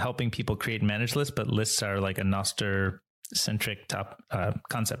part in helping people create and manage lists, but lists are like a Nostr centric top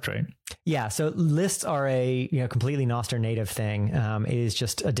concept, right? Yeah. So lists are a completely Nostr native thing. It is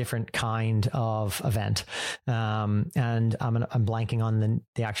just a different kind of event. And I'm blanking on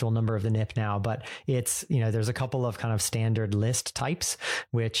the actual number of the NIP now, but it's there's a couple of kind of standard list types,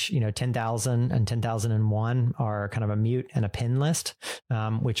 which 10,000 and 10,001 are kind of a mute and a pin list,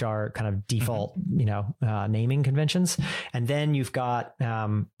 which are kind of default naming conventions. And then you've got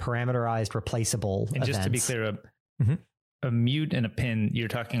parameterized replaceable and events. Just to be clear, a mute and a pin, you're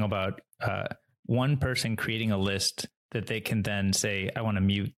talking about one person creating a list that they can then say, I want to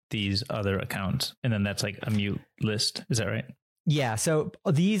mute these other accounts. And then that's like a mute list. Is that right? Yeah. So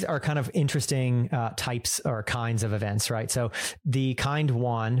these are kind of interesting types or kinds of events, right? So the kind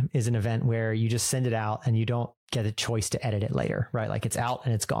one is an event where you just send it out and you don't get a choice to edit it later, right? Like it's out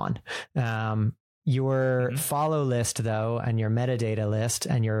and it's gone. Your follow list though, and your metadata list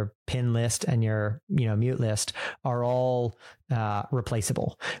and your pin list and your, mute list are all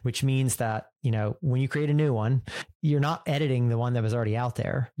replaceable, which means that, when you create a new one, you're not editing the one that was already out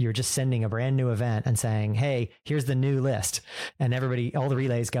there. You're just sending a brand new event and saying, hey, here's the new list. And all the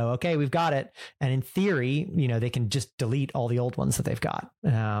relays go, okay, we've got it. And in theory, they can just delete all the old ones that they've got.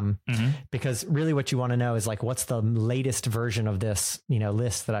 Because really what you want to know is like, what's the latest version of this,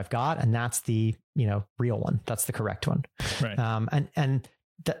 list that I've got? And that's the, real one. That's the correct one. Right.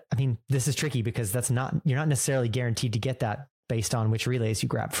 This is tricky because you're not necessarily guaranteed to get that based on which relays you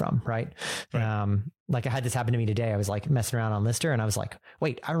grab from, right? Like I had this happen to me today. I was like messing around on Listr and I was like,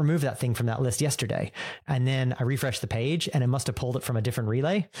 wait, I removed that thing from that list yesterday. And then I refreshed the page and it must have pulled it from a different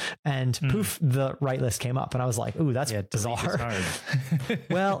relay and poof, the right list came up. And I was like, ooh, that's bizarre.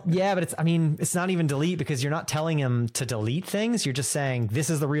 Well, yeah, but it's not even delete because you're not telling him to delete things. You're just saying, this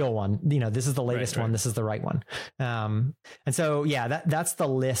is the real one. This is the latest one. This is the right one. And so, yeah, that's the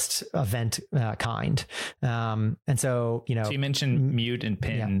list event kind. And so, so you mentioned mute and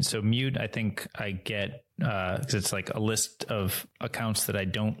pin. Yeah. So mute, I think I get, because it's like a list of accounts that I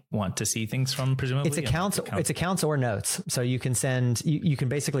don't want to see things from, presumably. It's accounts or notes. So you can you can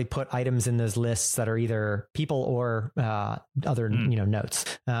basically put items in those lists that are either people or other, notes.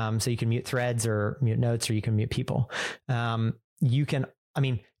 So you can mute threads or mute notes, or you can mute people.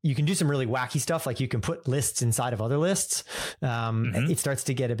 You can do some really wacky stuff. Like you can put lists inside of other lists. It starts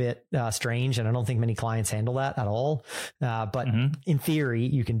to get a bit strange. And I don't think many clients handle that at all. But in theory,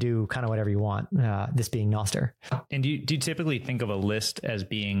 you can do kind of whatever you want, this being Nostr. And do you typically think of a list as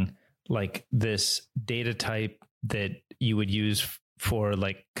being like this data type that you would use for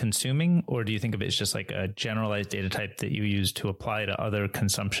like consuming, or do you think of it as just like a generalized data type that you use to apply to other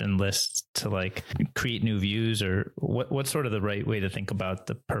consumption lists to like create new views, or what's sort of the right way to think about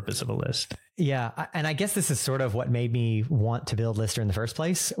the purpose of a list? Yeah. And I guess this is sort of what made me want to build Listr in the first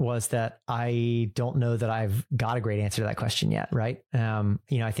place, was that I don't know that I've got a great answer to that question yet. Right.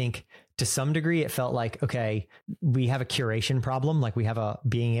 I think to some degree it felt like, okay, we have a curation problem. Like we have a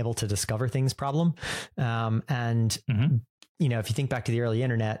being able to discover things problem. If you think back to the early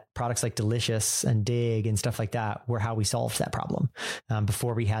internet, products like Delicious and Dig and stuff like that were how we solved that problem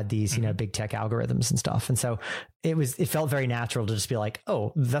before we had these, big tech algorithms and stuff. And so it felt very natural to just be like,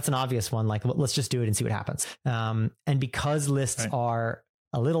 oh, that's an obvious one. Like, let's just do it and see what happens. And because lists are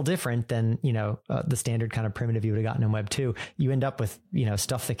a little different than, the standard kind of primitive you would have gotten in Web 2, you end up with,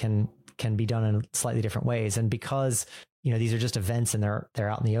 stuff that can be done in slightly different ways. And because these are just events and they're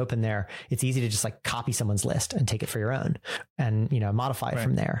out in the open there, it's easy to just like copy someone's list and take it for your own and, modify it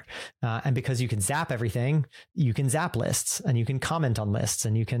from there. And because you can zap everything, you can zap lists and you can comment on lists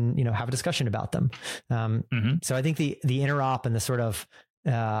and you can, have a discussion about them. So I think the interop and the sort of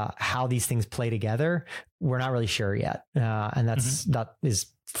how these things play together, we're not really sure yet. And that is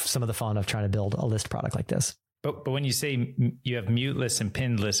some of the fun of trying to build a list product like this. But when you say you have mute lists and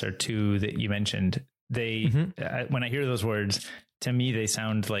pinned lists are two that you mentioned, when I hear those words, to me, they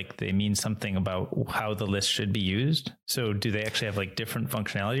sound like they mean something about how the list should be used. So do they actually have like different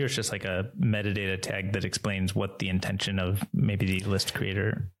functionality, or it's just like a metadata tag that explains what the intention of maybe the list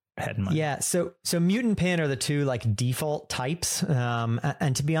creator had in mind? Yeah. So mute and pin are the two like default types.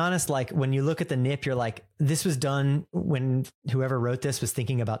 And to be honest, like when you look at the NIP, you're like, this was done when whoever wrote this was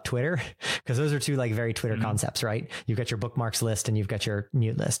thinking about Twitter, because those are two like very Twitter concepts, right? You've got your bookmarks list and you've got your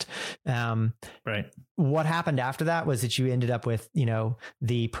mute list. Right. What happened after that was that you ended up with,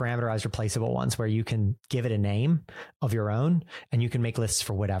 the parameterized replaceable ones where you can give it a name of your own and you can make lists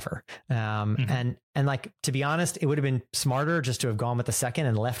for whatever. And like, to be honest, it would have been smarter just to have gone with the second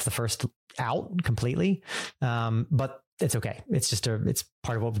and left the first out completely. But it's okay. It's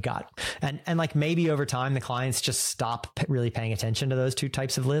part of what we've got. And like maybe over time, the clients just stop really paying attention to those two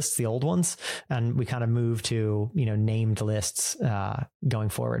types of lists, the old ones. And we kind of move to, named lists, going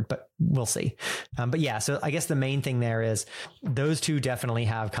forward, but we'll see. But yeah, so I guess the main thing there is those two definitely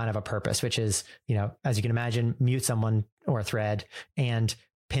have kind of a purpose, which is, as you can imagine, mute someone or a thread and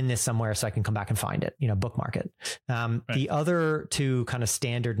pin this somewhere so I can come back and find it, bookmark it. The other two kind of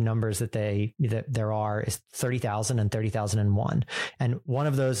standard numbers that there are is 30,000 and 30,001. And one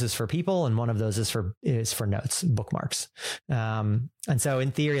of those is for people and one of those is for notes, bookmarks. And so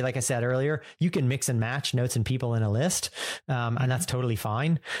in theory, like I said earlier, you can mix and match notes and people in a list. And that's totally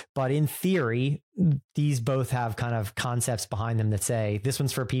fine. But in theory, these both have kind of concepts behind them that say this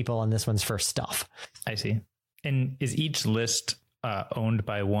one's for people and this one's for stuff. I see. And is each list owned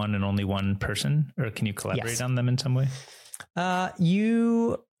by one and only one person, or can you collaborate on them in some way?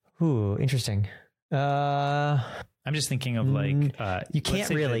 Interesting. I'm just thinking of like, you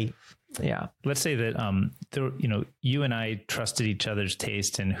can't really. Yeah. Let's say that you and I trusted each other's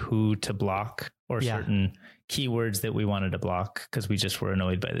taste in who to block or certain keywords that we wanted to block because we just were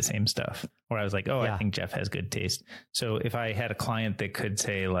annoyed by the same stuff. Or I was like, I think Jeff has good taste. So if I had a client that could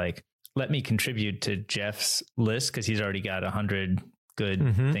say like, let me contribute to Jeff's list because he's already got 100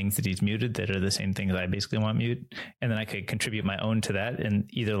 good things that he's muted that are the same things I basically want mute. And then I could contribute my own to that. And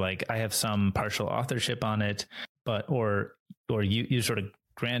either like I have some partial authorship on it, or you sort of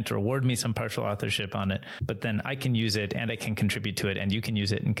grant or award me some partial authorship on it, but then I can use it and I can contribute to it and you can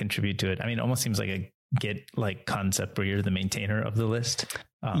use it and contribute to it. I mean, it almost seems like a Git like concept where you're the maintainer of the list.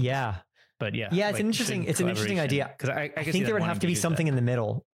 But it's like an interesting idea because I think there would have to be something in the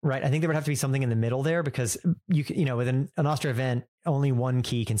middle, right? I think there would have to be something in the middle there because with an Nostr event, only one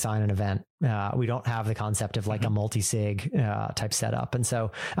key can sign an event. We don't have the concept of like a multi-sig type setup. And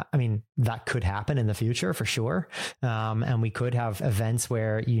so, I mean, that could happen in the future for sure. And we could have events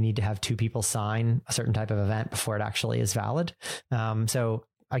where you need to have two people sign a certain type of event before it actually is valid. So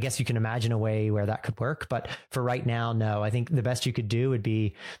I guess you can imagine a way where that could work. But for right now, no, I think the best you could do would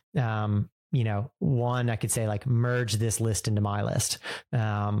be, one, I could say like merge this list into my list.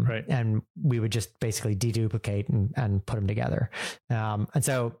 And we would just basically deduplicate and put them together. And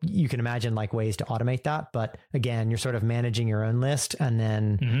so you can imagine like ways to automate that. But again, you're sort of managing your own list and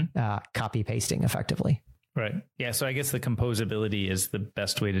then copy pasting effectively. Right. Yeah. So I guess the composability is the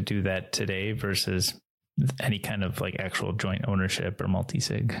best way to do that today versus any kind of like actual joint ownership or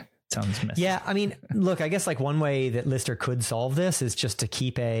multi-sig. Sounds messy. Yeah. I mean, look, I guess like one way that Listr could solve this is just to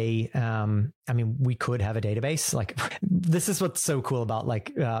keep we could have a database. Like this is what's so cool about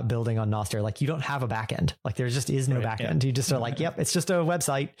like building on Nostr. Like you don't have a backend. Like there just is no backend. You just are like, yep, it's just a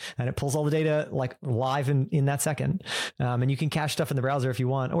website and it pulls all the data like live in that second. And you can cache stuff in the browser if you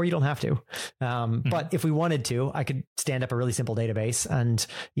want, or you don't have to. But if we wanted to, I could stand up a really simple database and,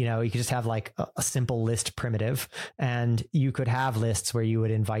 you could just have like a simple list primitive and you could have lists where you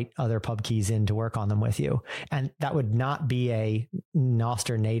would invite other pub keys in to work on them with you. And that would not be a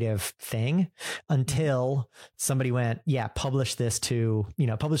Nostr native thing until somebody went, publish this to,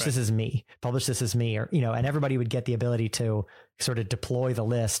 publish this as me, or, and everybody would get the ability to sort of deploy the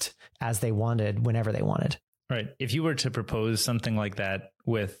list as they wanted, whenever they wanted. Right. If you were to propose something like that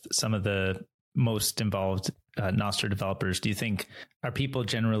with some of the most involved Nostr developers, do you think are people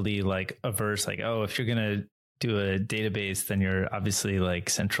generally like averse, like, oh, if you're going to do a database, then you're obviously like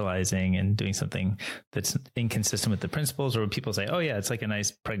centralizing and doing something that's inconsistent with the principles? Or would people say, oh yeah, it's like a nice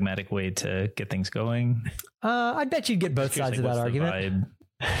pragmatic way to get things going? I bet you'd get both sides of that argument.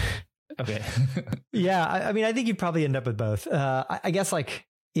 Okay. Yeah. I mean, I think you'd probably end up with both. I guess like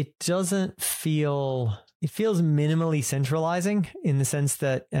it feels minimally centralizing in the sense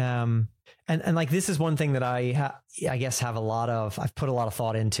that, and like, this is one thing that I guess I've put a lot of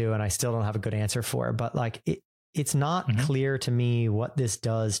thought into and I still don't have a good answer for, but like it's not clear to me what this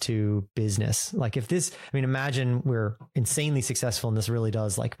does to business. Like imagine we're insanely successful and this really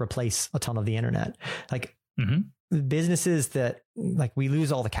does like replace a ton of the internet. Like businesses that like we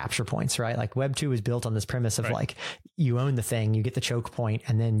lose all the capture points, right? Like Web 2 is built on this premise of like, you own the thing, you get the choke point,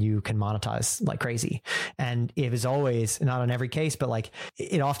 and then you can monetize like crazy. And it was always, not on every case, but like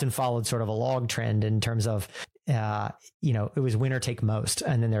it often followed sort of a log trend in terms of, it was winner take most.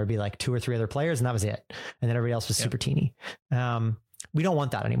 And then there would be like 2 or 3 other players and that was it. And then everybody else was super teeny. We don't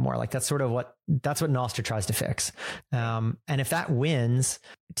want that anymore. Like that's what Nostr tries to fix. And if that wins,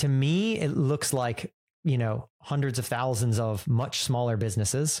 to me, it looks like, hundreds of thousands of much smaller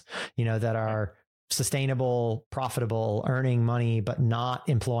businesses, that are sustainable, profitable, earning money, but not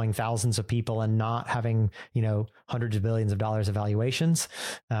employing thousands of people and not having, hundreds of billions of dollars of valuations,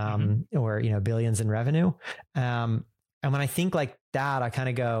 or, billions in revenue. And when I think like that, I kind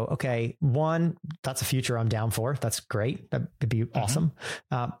of go, okay, one, that's a future I'm down for. That's great. That would be awesome.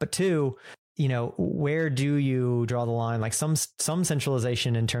 But two, where do you draw the line? Like some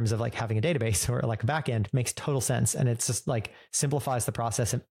centralization in terms of like having a database or like a backend makes total sense. And it's just like simplifies the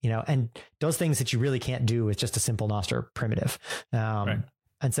process, and does things that you really can't do with just a simple Nostr primitive. And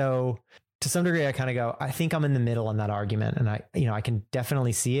so to some degree, I kind of go, I think I'm in the middle on that argument. And I can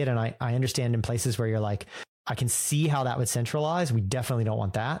definitely see it. And I understand in places where you're like, I can see how that would centralize. We definitely don't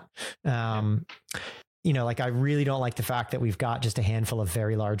want that. Like I really don't like the fact that we've got just a handful of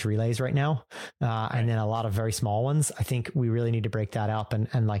very large relays right now. And then a lot of very small ones. I think we really need to break that up.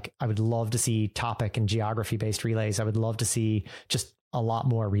 And like, I would love to see topic and geography based relays. I would love to see just a lot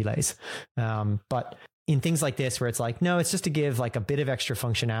more relays. But in things like this, where it's like, no, it's just to give like a bit of extra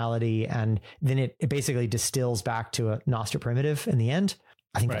functionality. And then it basically distills back to a Nostr primitive in the end.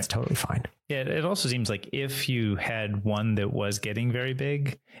 I think that's totally fine. Yeah, it also seems like if you had one that was getting very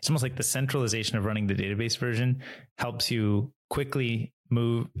big, it's almost like the centralization of running the database version helps you quickly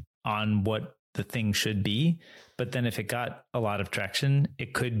move on what the thing should be. But then if it got a lot of traction,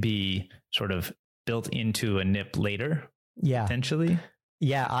 it could be sort of built into a NIP later, potentially.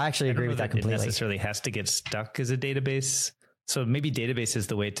 Yeah, I actually agree with that completely. It necessarily has to get stuck as a database. So maybe database is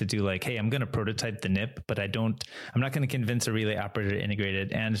the way to do like, hey, I'm going to prototype the NIP, but I'm not going to convince a relay operator to integrate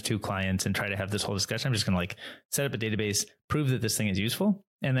it and two clients and try to have this whole discussion. I'm just going to like set up a database, prove that this thing is useful.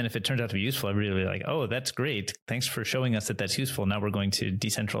 And then if it turns out to be useful, I'm really like, oh, that's great. Thanks for showing us that that's useful. Now we're going to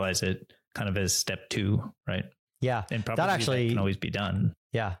decentralize it kind of as step 2, right? Yeah. And probably that can always be done.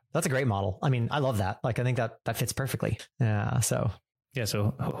 Yeah. That's a great model. I mean, I love that. Like, I think that fits perfectly. So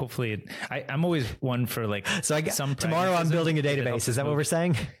hopefully I'm always one for like, so tomorrow I'm building a database. Is that what we're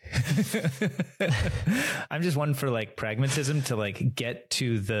saying? I'm just one for like pragmatism to like get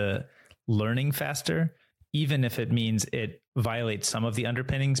to the learning faster, even if it means it violates some of the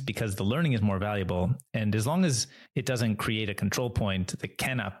underpinnings, because the learning is more valuable. And as long as it doesn't create a control point that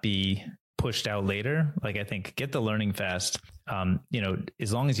cannot be pushed out later, like I think get the learning fast,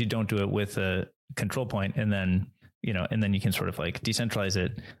 as long as you don't do it with a control point and then you can sort of like decentralize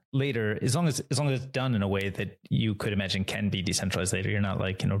it later, as long as it's done in a way that you could imagine can be decentralized later. You're not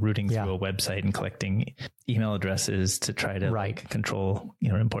like, rooting through a website and collecting email addresses to try to like control,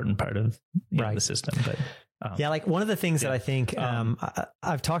 important part of the system. But like one of the things that I think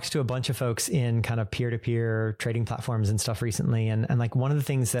I've talked to a bunch of folks in kind of peer-to-peer trading platforms and stuff recently. And like one of the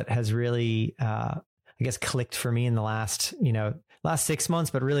things that has really, I guess, clicked for me in the last 6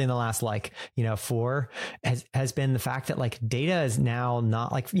 months, but really in the last 4 has been the fact that like data is now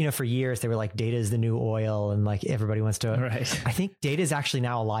not like, for years they were like data is the new oil and like everybody wants to, right. I think data is actually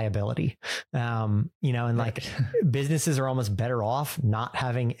now a liability, and like businesses are almost better off not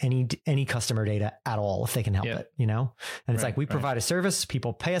having any customer data at all if they can help it, and it's like we provide a service,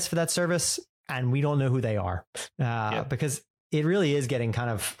 people pay us for that service and we don't know who they are, because it really is getting kind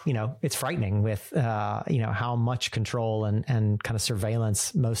of, it's frightening with, how much control and kind of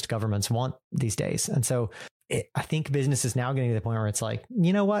surveillance most governments want these days. And so I think business is now getting to the point where it's like,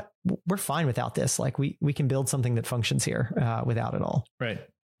 you know what, we're fine without this. Like we can build something that functions here without it all. Right.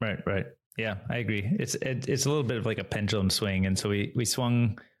 Yeah, I agree. It's a little bit of like a pendulum swing. And so we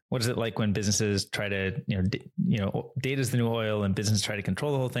swung. What is it like when businesses try to, data is the new oil and businesses try to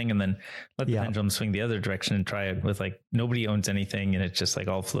control the whole thing and then let the pendulum swing the other direction and try it with like nobody owns anything and it just like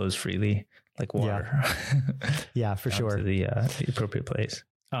all flows freely like water. Yeah, for sure. To the appropriate place.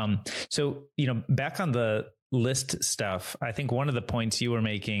 So, back on the list stuff, I think one of the points you were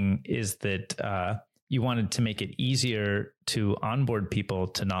making is that you wanted to make it easier to onboard people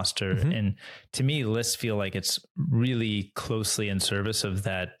to Nostr. Mm-hmm. And to me, lists feel like it's really closely in service of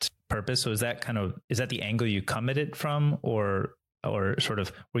that purpose. So is that the angle you come at it from, or sort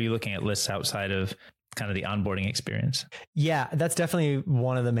of, were you looking at lists outside of kind of the onboarding experience? Yeah, that's definitely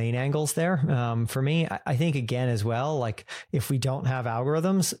one of the main angles there. For me, I think again, as well, like if we don't have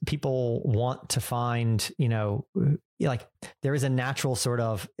algorithms, people want to find, like there is a natural sort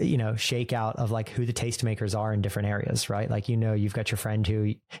of, shakeout of like who the tastemakers are in different areas, right? Like, you've got your friend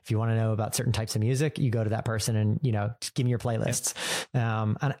who, if you want to know about certain types of music, you go to that person and, just give me your playlists.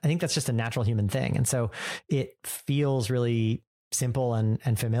 And I think that's just a natural human thing. And so it feels really simple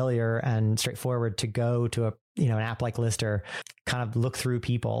and familiar and straightforward to go to an app like Listr, kind of look through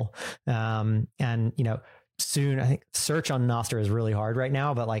people. Soon, I think search on Nostr is really hard right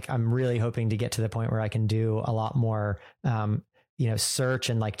now, but like, I'm really hoping to get to the point where I can do a lot more, search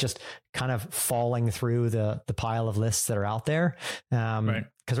and like just kind of falling through the pile of lists that are out there. Right.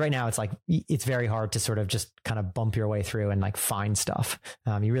 Cause right now it's like, it's very hard to sort of just kind of bump your way through and like find stuff.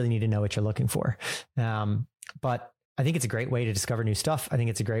 You really need to know what you're looking for. But I think it's a great way to discover new stuff. I think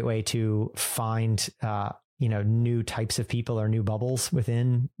it's a great way to find, new types of people or new bubbles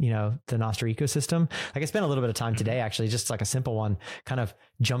within, the Nostr ecosystem. Like I spent a little bit of time today, actually, just like a simple one, kind of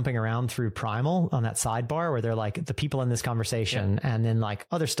jumping around through Primal on that sidebar where they're like the people in this conversation and then like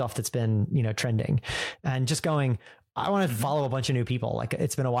other stuff that's been, trending, and just going, I want to follow a bunch of new people. Like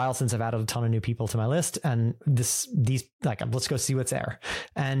it's been a while since I've added a ton of new people to my list, and these like, let's go see what's there.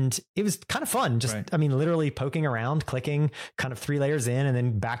 And it was kind of fun. Just, I mean, literally poking around, clicking kind of 3 layers in and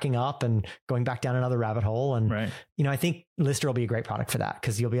then backing up and going back down another rabbit hole. And, I think Listr will be a great product for that,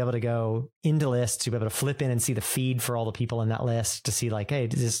 because you'll be able to go into lists, you'll be able to flip in and see the feed for all the people in that list to see like, hey,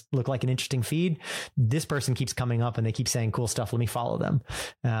 does this look like an interesting feed? This person keeps coming up and they keep saying cool stuff. Let me follow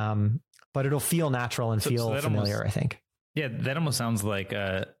them. But it'll feel natural and feel familiar, I think. Yeah, that almost sounds like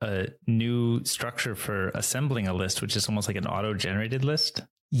a new structure for assembling a list, which is almost like an auto-generated list.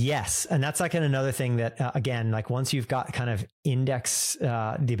 Yes. And that's like another thing that, again, like once you've got kind of index,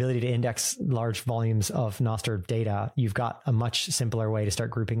 the ability to index large volumes of Nostr data, you've got a much simpler way to start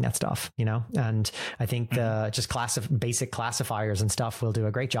grouping that stuff, you know? And I think the just basic classifiers and stuff will do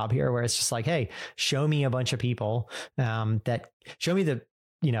a great job here, where it's just like, hey, show me a bunch of people show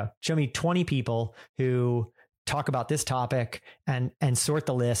me 20 people who talk about this topic and sort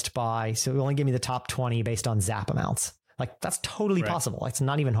the list by, so only give me the top 20 based on zap amounts. Like that's totally possible. It's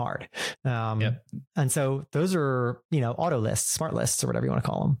not even hard. And so those are, auto lists, smart lists, or whatever you want to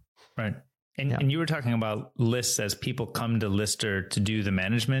call them. Right. And you were talking about lists as people come to Listr to do the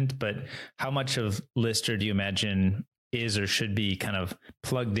management, but how much of Listr do you imagine is or should be kind of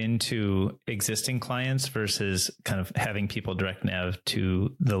plugged into existing clients versus kind of having people direct nav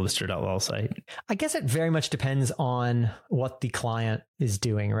to the Listr.lol site? I guess it very much depends on what the client is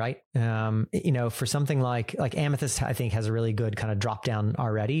doing, right? For something like Amethyst, I think has a really good kind of drop down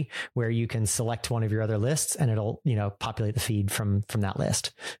already, where you can select one of your other lists and it'll, populate the feed from that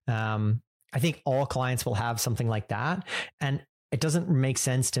list. I think all clients will have something like that. And it doesn't make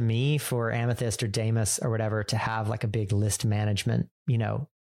sense to me for Amethyst or Damus or whatever to have like a big list management,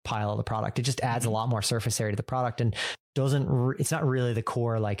 pile of the product. It just adds a lot more surface area to the product and it's not really the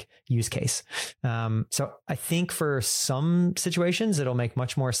core like use case. So I think for some situations, it'll make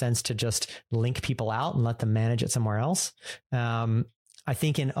much more sense to just link people out and let them manage it somewhere else. I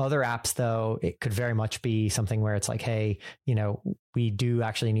think in other apps, though, it could very much be something where it's like, hey, we do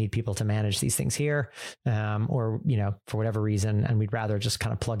actually need people to manage these things here, or, for whatever reason, and we'd rather just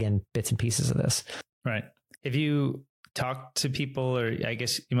kind of plug in bits and pieces of this. Right. If you talk to people, or I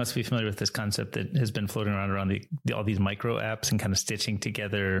guess you must be familiar with this concept that has been floating around all these micro apps and kind of stitching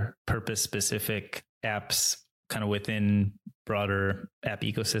together purpose specific apps kind of within broader app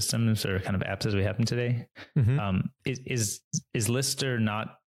ecosystems or kind of apps as we have them today. Is Listr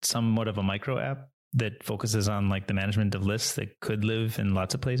not somewhat of a micro app that focuses on like the management of lists that could live in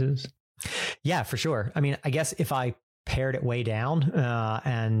lots of places? Yeah, for sure. I mean, I guess if I pared it way down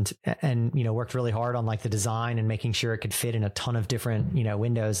and worked really hard on like the design and making sure it could fit in a ton of different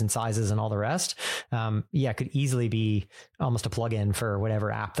windows and sizes and all the rest, it could easily be almost a plugin for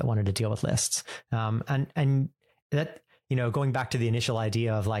whatever app that wanted to deal with lists. And that, going back to the initial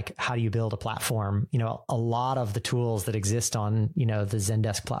idea of like, how do you build a platform? A lot of the tools that exist on, the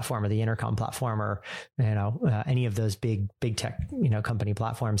Zendesk platform or the Intercom platform or, any of those big tech, company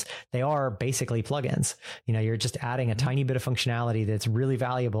platforms, they are basically plugins. You're just adding a tiny bit of functionality that's really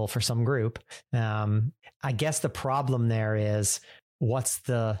valuable for some group. I guess the problem there is, what's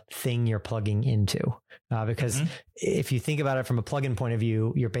the thing you're plugging into? Because if you think about it from a plugin point of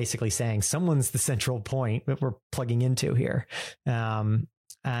view, you're basically saying someone's the central point that we're plugging into here.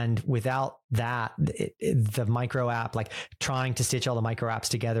 And without that, the micro app, like trying to stitch all the micro apps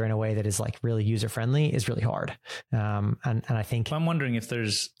together in a way that is like really user friendly is really hard. And I think I'm wondering if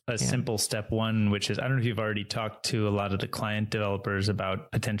there's a simple step one, which is, I don't know if you've already talked to a lot of the client developers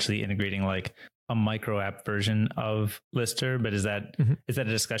about potentially integrating like a micro app version of Listr, but is that a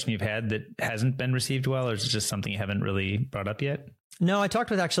discussion you've had that hasn't been received well, or is it just something you haven't really brought up yet? No, I talked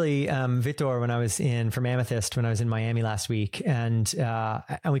with actually Vitor when I was from Amethyst when I was in Miami last week, and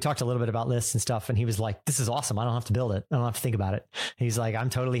we talked a little bit about lists and stuff, and he was like, "This is awesome! I don't have to build it. I don't have to think about it." He's like, "I'm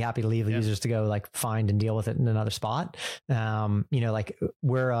totally happy to leave the users to go like find and deal with it in another spot." Like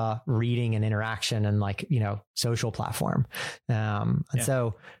we're a reading and interaction and like social platform,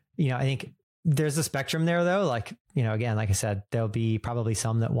 so I think there's a spectrum there though. Like, again, like I said, there'll be probably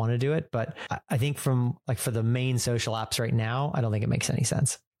some that want to do it, but I think from like for the main social apps right now, I don't think it makes any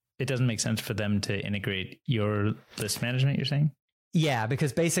sense. It doesn't make sense for them to integrate your list management, you're saying? Yeah,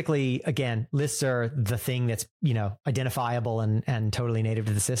 because basically, again, lists are the thing that's, identifiable and totally native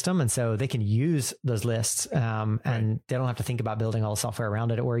to the system. And so they can use those lists and they don't have to think about building all the software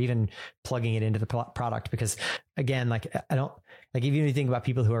around it or even plugging it into the product. Because again, like if you think about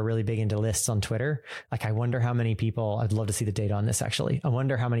people who are really big into lists on Twitter, like I wonder how many people, I'd love to see the data on this actually. I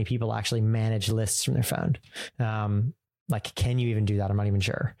wonder how many people actually manage lists from their phone. Like, can you even do that? I'm not even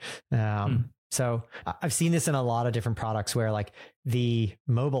sure. So I've seen this in a lot of different products where like the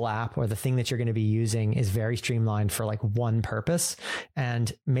mobile app or the thing that you're going to be using is very streamlined for like one purpose. And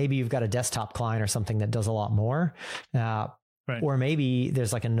maybe you've got a desktop client or something that does a lot more. Or maybe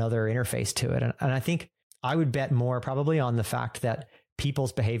there's like another interface to it. And I think I would bet more probably on the fact that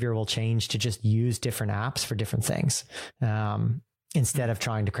people's behavior will change to just use different apps for different things instead of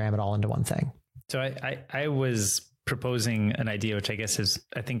trying to cram it all into one thing. So I was proposing an idea, which I guess is,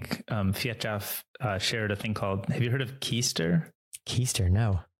 I think Fiatjaf shared a thing called, have you heard of Keister? Keister,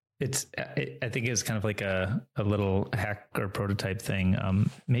 no. I think it's kind of like a little hack or prototype thing.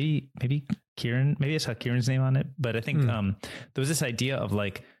 Maybe Kieran, maybe I saw Kieran's name on it, but I think there was this idea of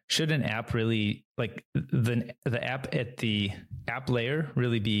like, should an app really, like the app at the app layer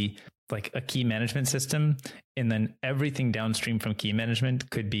really be like a key management system, and then everything downstream from key management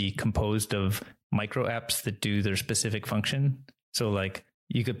could be composed of micro apps that do their specific function. So like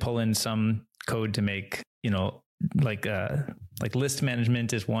you could pull in some code to make, like list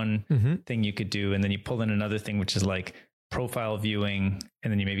management is one thing you could do. And then you pull in another thing, which is like profile viewing.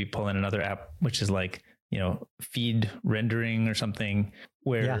 And then you maybe pull in another app, which is like, feed rendering or something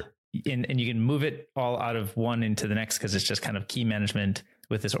where, and you can move it all out of one into the next, because it's just kind of key management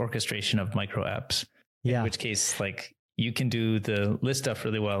with this orchestration of micro apps. Yeah. In which case, like you can do the list stuff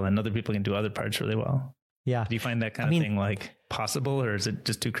really well and other people can do other parts really well. Yeah. Do you find that kind of thing like possible, or is it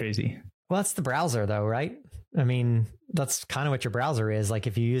just too crazy? Well, that's the browser though, right? I mean, that's kind of what your browser is. Like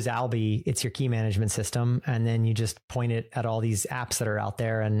if you use Alby, it's your key management system, and then you just point it at all these apps that are out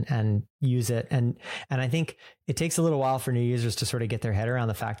there and use it. And I think it takes a little while for new users to sort of get their head around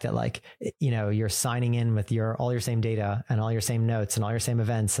the fact that like, you're signing in with all your same data and all your same notes and all your same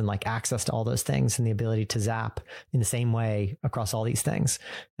events and like access to all those things and the ability to zap in the same way across all these things.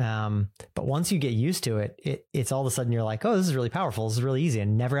 But once you get used to it, it's all of a sudden you're like, oh, this is really powerful. This is really easy.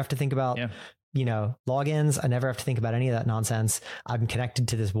 And never have to think about logins. I never have to think about any of that nonsense. I'm connected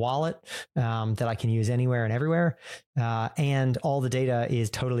to this wallet that I can use anywhere and everywhere. And all the data is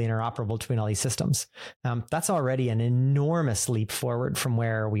totally interoperable between all these systems. That's already an enormous leap forward from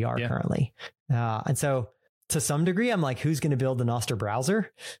where we are currently. And so to some degree, I'm like, who's going to build the Nostr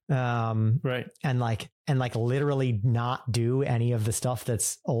browser? Right. And like literally not do any of the stuff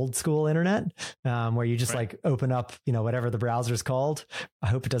that's old school internet, where you just like open up, whatever the browser's called. I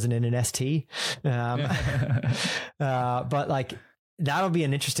hope it doesn't end in ST. But like, that'll be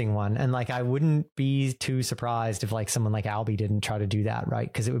an interesting one. And like, I wouldn't be too surprised if like someone like Alby didn't try to do that.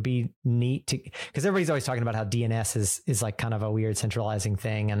 Right. Cause it would be neat cause everybody's always talking about how DNS is like kind of a weird centralizing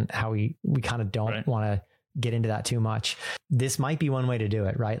thing, and how we kind of don't want to get into that too much. This might be one way to do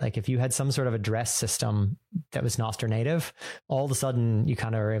it, right? Like if you had some sort of address system that was Nostr native, all of a sudden you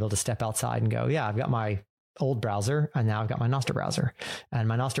kind of are able to step outside and go, yeah, I've got my old browser and now I've got my Nostr browser, and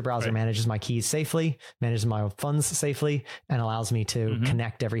my Nostr browser manages my keys safely, manages my funds safely, and allows me to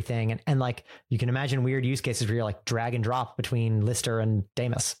connect everything. And like you can imagine weird use cases where you're like drag and drop between Listr and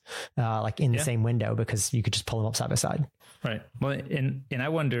Damus, like in the same window, because you could just pull them up side by side. Right. Well, and I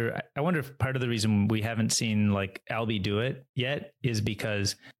wonder if part of the reason we haven't seen like Alby do it yet is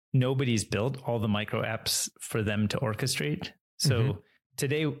because nobody's built all the micro apps for them to orchestrate. So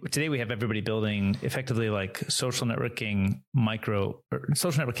today we have everybody building effectively like social networking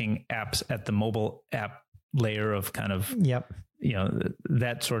apps at the mobile app layer of kind of,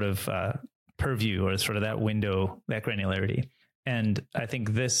 that sort of purview, or sort of that window, that granularity. And I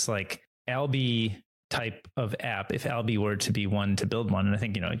think this like Alby type of app, if Alby were to be one to build one, and I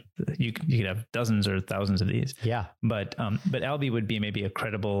think you could have dozens or thousands of these, but Alby would be maybe a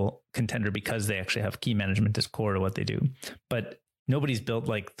credible contender because they actually have key management as core to what they do. But nobody's built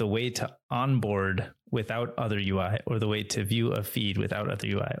like the way to onboard without other UI, or the way to view a feed without other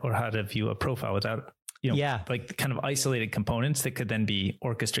UI, or how to view a profile without like kind of isolated components that could then be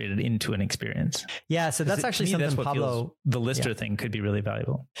orchestrated into an experience. Yeah. So that's actually something Pablo, the Listr thing could be really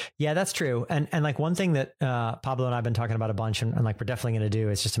valuable. Yeah, that's true. And like one thing that Pablo and I've been talking about a bunch, and like we're definitely going to do,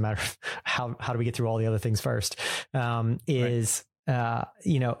 it's just a matter of how do we get through all the other things first, is,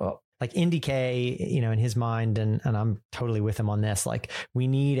 like NDK, in his mind, and I'm totally with him on this, like we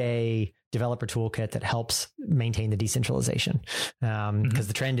need a developer toolkit that helps maintain the decentralization. Because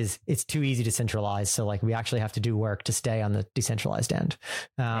the trend is it's too easy to centralize. So like we actually have to do work to stay on the decentralized end.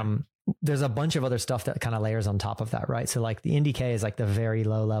 There's a bunch of other stuff that kind of layers on top of that, right? So like the NDK is like the very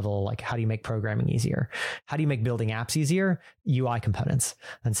low level, like how do you make programming easier? How do you make building apps easier? UI components.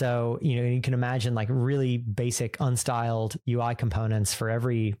 And so, you can imagine like really basic unstyled UI components for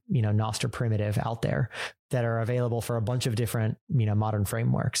every, Nostr primitive out there that are available for a bunch of different, modern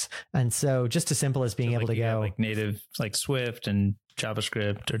frameworks. And so just as simple as being able to go like native, like Swift and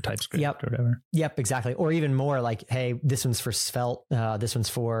JavaScript or TypeScript or whatever. Yep, exactly. Or even more like, hey, this one's for Svelte. This one's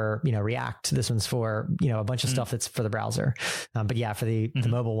for, React. This one's for, a bunch of stuff that's for the browser. But yeah, for the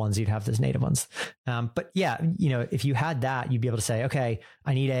mobile ones, you'd have those native ones. But yeah, if you had that, you'd be able to say, okay,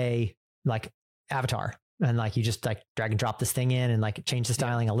 I need a like avatar. And like, you just like drag and drop this thing in and like change the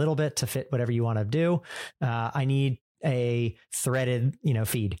styling a little bit to fit whatever you want to do. I need a threaded,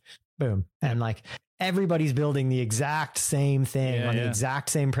 feed. Boom. And like, everybody's building the exact same thing on the exact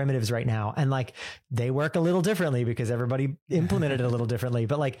same primitives right now. And like, they work a little differently because everybody implemented it a little differently.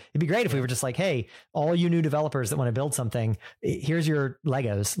 But like, it'd be great if we were just like, hey, all you new developers that want to build something, here's your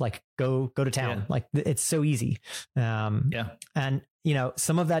Legos, like go to town. Like it's so easy. And you know,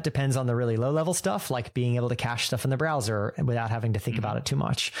 some of that depends on the really low level stuff, like being able to cache stuff in the browser without having to think about it too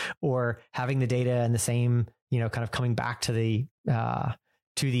much, or having the data in the same, you know, kind of coming back to the,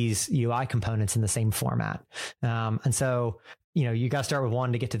 to these UI components in the same format. And so, you know, you got to start with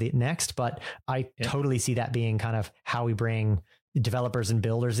one to get to the next, but I totally see that being kind of how we bring developers and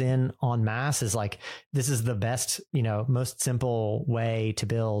builders in en masse. Is like, this is the best, you know, most simple way to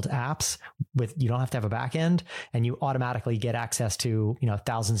build apps with, you don't have to have a back end, and you automatically get access to, you know,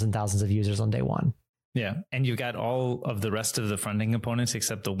 thousands and thousands of users on day one. Yeah. And you've got all of the rest of the front-end components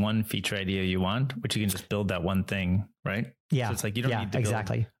except the one feature idea you want, which you can just build that one thing, right? Yeah. So it's like, you don't need to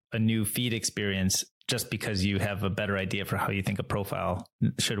build a new feed experience just because you have a better idea for how you think a profile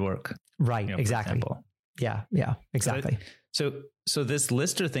should work. Right. You know, exactly. Yeah. Yeah, exactly. So this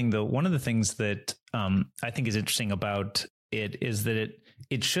Listr thing, though, one of the things that I think is interesting about it is that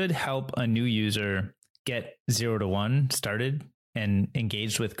it should help a new user get 0 to 1 started and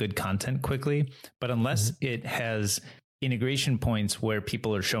engaged with good content quickly. But unless it has integration points where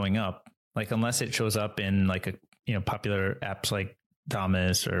people are showing up, like unless it shows up in like a, you know, popular apps like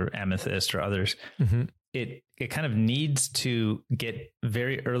Thomas or Amethyst or others, it kind of needs to get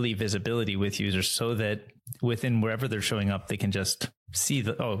very early visibility with users so that within wherever they're showing up, they can just see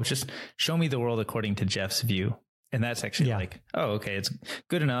just show me the world according to Jeff's view. And that's actually like, oh, okay, it's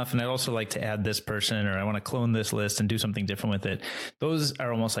good enough. And I'd also like to add this person, or I want to clone this list and do something different with it. Those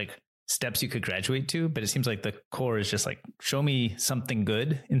are almost like steps you could graduate to, but it seems like the core is just like, show me something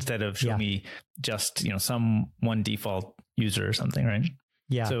good instead of show me just, you know, some one default user or something, right?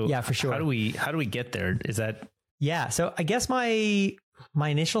 Yeah. So yeah, for sure. How do we get there? Is that? Yeah. So I guess my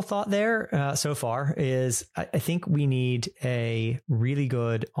initial thought there so far is I think we need a really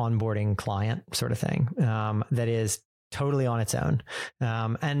good onboarding client sort of thing that is totally on its own.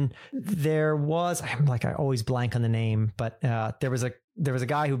 And there was, I always blank on the name, but there was a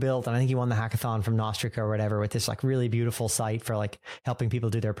guy who built, and I think he won the hackathon from Nostr or whatever, with this like really beautiful site for like helping people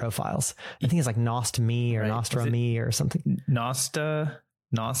do their profiles. I think it's like Nost.me or Nostra.me or something.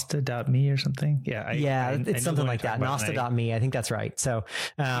 Nosta.me or something. Yeah. It's something like that. Nosta.me. I think that's right. So,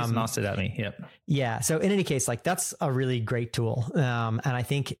 Nosta.me. Yep. Yeah. So in any case, like that's a really great tool. And I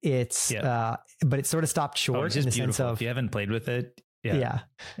think it's, but it sort of stopped short in the sense of, if you haven't played with it.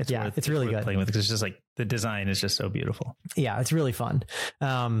 It's really good playing with it because it's just like the design is just so beautiful. Yeah. It's really fun.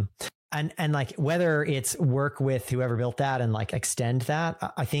 And like whether it's work with whoever built that and like extend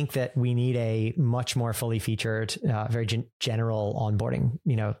that, I think that we need a much more fully featured, very general onboarding,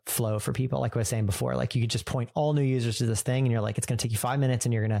 you know, flow for people. Like I was saying before, like you could just point all new users to this thing and you're like, it's going to take you 5 minutes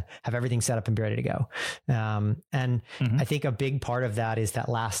and you're going to have everything set up and be ready to go. And I think a big part of that is that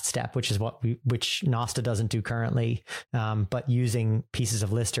last step, which is which Nostr doesn't do currently. But using pieces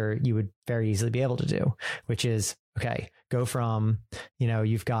of Listr, you would very easily be able to do, which is, okay, go from, you know,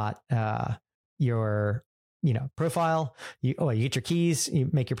 you've got your, you know, profile, you get your keys, you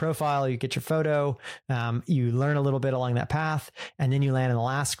make your profile, you get your photo, you learn a little bit along that path, and then you land on the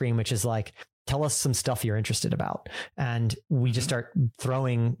last screen, which is like, tell us some stuff you're interested about. And we just start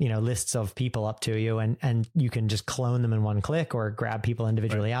throwing, you know, lists of people up to you, and you can just clone them in one click or grab people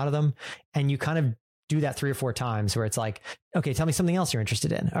individually out of them. And you kind of do that 3 or 4 times where it's like, okay, tell me something else you're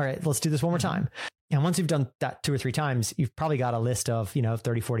interested in. All right, let's do this one more time. And once you've done that 2 or 3 times, you've probably got a list of, you know,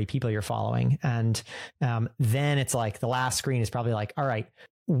 30, 40 people you're following. And then it's like the last screen is probably like, all right,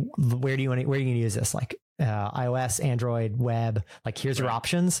 where are you going to use this? Like iOS, Android, web, like here's your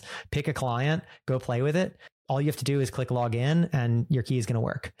options, pick a client, go play with it. All you have to do is click log in and your key is going to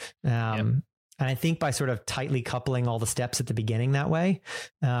work. And I think by sort of tightly coupling all the steps at the beginning that way,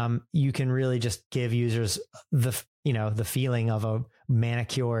 you can really just give users the feeling of a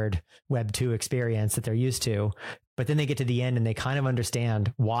manicured Web 2 experience that they're used to. But then they get to the end and they kind of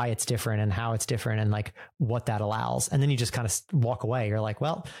understand why it's different and how it's different and like what that allows. And then you just kind of walk away. You're like,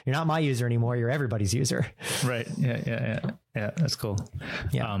 well, you're not my user anymore. You're everybody's user. Right. Yeah. That's cool.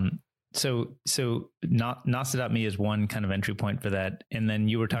 Yeah. So Nosta.me is one kind of entry point for that. And then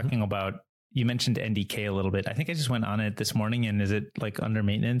you were talking about you mentioned NDK a little bit. I think I just went on it this morning, and is it like under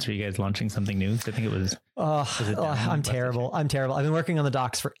maintenance? Are you guys launching something new? I think it was. I'm terrible. I've been working on the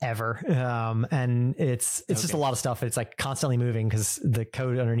docs forever. And it's just a lot of stuff. It's like constantly moving because the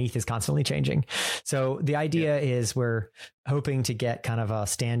code underneath is constantly changing. So the idea is we're hoping to get kind of a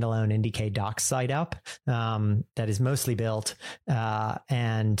standalone NDK docs site up that is mostly built.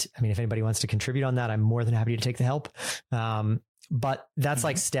 And I mean, if anybody wants to contribute on that, I'm more than happy to take the help. But that's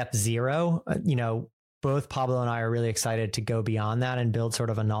like step 0. Both Pablo and I are really excited to go beyond that and build sort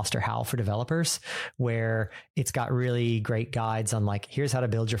of a Nostr HAL for developers, where it's got really great guides on like, here's how to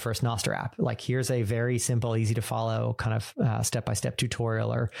build your first Nostr app. Like, here's a very simple, easy to follow kind of step-by-step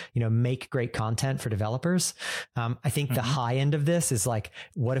tutorial, or, make great content for developers. I think the high end of this is like,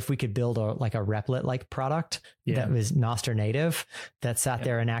 what if we could build a Replit like product that was Nostr native, that sat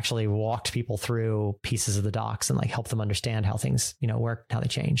there and actually walked people through pieces of the docs and like helped them understand how things, worked, how they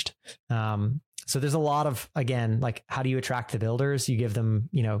changed. So there's a lot of, again, like, how do you attract the builders? You give them,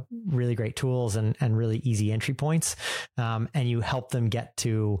 really great tools and really easy entry points. And you help them get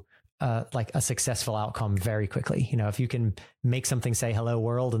to like a successful outcome very quickly. If you can make something say hello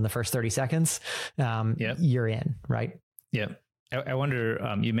world in the first 30 seconds, you're in, right? Yeah. I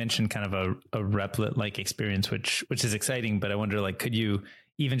wonder, you mentioned kind of a Replit like experience, which is exciting, but I wonder, like, could you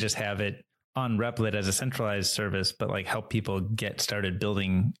even just have it on Replit as a centralized service, but like help people get started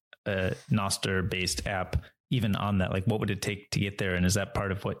building a Nostr based app even on that? Like, what would it take to get there? And is that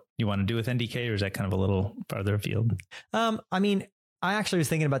part of what you want to do with NDK, or is that kind of a little farther afield? I mean, I actually was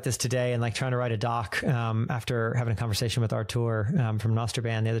thinking about this today and like trying to write a doc after having a conversation with Artur from Nostr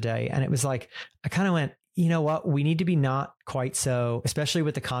Band the other day. And it was like, I kind of went, you know what, we need to be not quite so, especially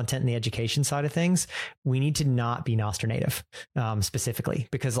with the content and the education side of things, we need to not be Nostr native specifically,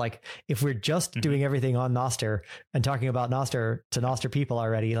 because like, if we're just doing everything on Nostr and talking about Nostr to Nostr people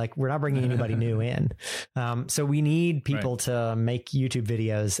already, like, we're not bringing anybody new in. So we need people to make YouTube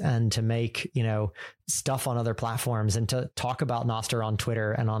videos and to make, stuff on other platforms, and to talk about Nostr on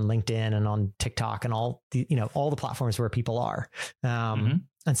Twitter and on LinkedIn and on TikTok and all the platforms where people are.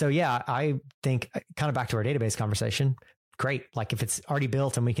 And so, I think, kind of back to our database conversation, great. Like, if it's already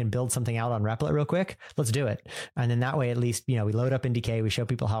built and we can build something out on Replit real quick, let's do it. And then that way, at least, we load up NDK, we show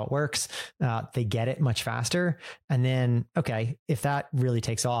people how it works. They get it much faster. And then, okay, if that really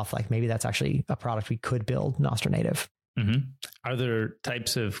takes off, like, maybe that's actually a product we could build Nostr native. Are there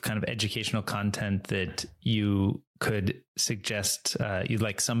types of kind of educational content that you could suggest you'd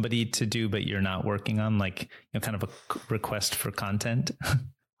like somebody to do, but you're not working on, like, kind of a request for content?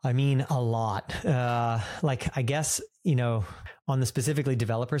 I mean, a lot. Like, I guess, on the specifically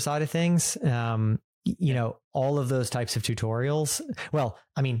developer side of things, all of those types of tutorials. Well,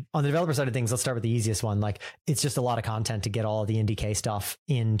 I mean, on the developer side of things, let's start with the easiest one. Like, it's just a lot of content to get all of the NDK stuff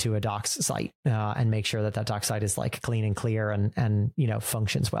into a docs site and make sure that docs site is like clean and clear and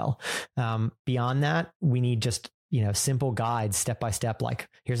functions well. Beyond that, we need just, simple guides, step by step. Like,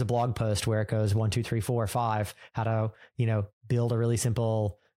 here's a blog post where it goes 1, 2, 3, 4, 5, how to, build a really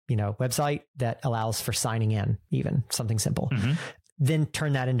simple, website that allows for signing in, even something simple. Then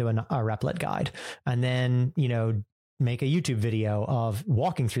turn that into a Replit guide, and then, make a YouTube video of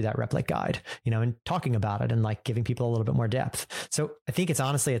walking through that Replit guide, and talking about it and like giving people a little bit more depth. So I think it's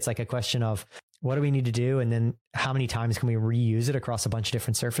like a question of, what do we need to do? And then how many times can we reuse it across a bunch of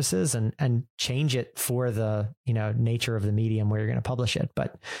different surfaces and change it for the, nature of the medium where you're going to publish it.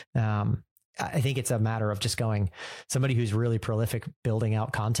 But, I think it's a matter of just going, somebody who's really prolific building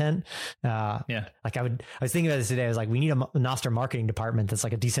out content. Like, I was thinking about this today. I was like, we need a Nostr marketing department that's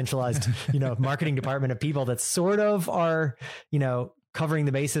like a decentralized, marketing department of people that sort of are, covering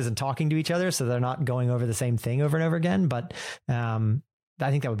the bases and talking to each other, so they're not going over the same thing over and over again. But I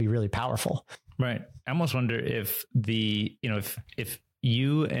think that would be really powerful. Right. I almost wonder if if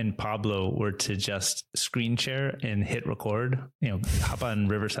you and Pablo were to just screen share and hit record, hop on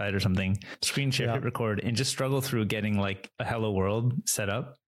Riverside or something, screen share, hit record, and just struggle through getting like a hello world set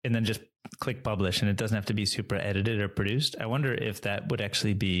up, and then just click publish, and it doesn't have to be super edited or produced. I wonder if that would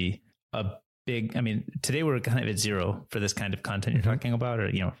actually be a big, today we're kind of at 0 for this kind of content you're talking about,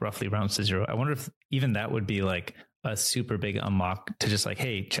 or, roughly rounds to 0. I wonder if even that would be like a super big unlock to just like,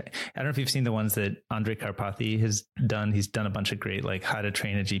 hey, I don't know if you've seen the ones that Andre Karpathy has done. He's done a bunch of great, like, how to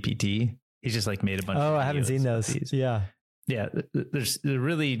train a GPT. He's just like made a bunch of I haven't seen those. Yeah. There's a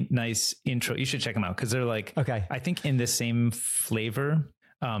really nice intro. You should check them out, because they're like, okay, I think in the same flavor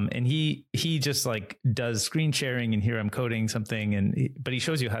And he just like does screen sharing, and here I'm coding something, but he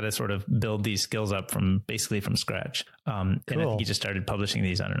shows you how to sort of build these skills up from scratch. And I think he just started publishing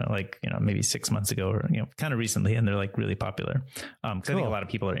these, I don't know, like, maybe 6 months ago, or, kind of recently, and they're like really popular. Cause I think a lot of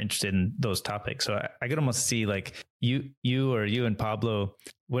people are interested in those topics. So I could almost see like you and Pablo,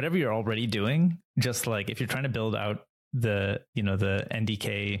 whatever you're already doing, just like if you're trying to build out the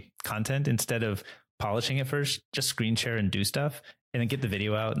NDK content, instead of polishing it first, just screen share and do stuff, and then get the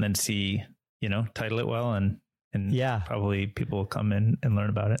video out, and then see, title it well, and probably people will come in and learn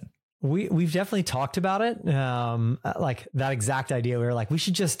about it. We've definitely talked about it. Like that exact idea. We were like, we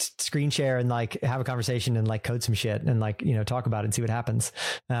should just screen share and like have a conversation and like code some shit and like, talk about it and see what happens.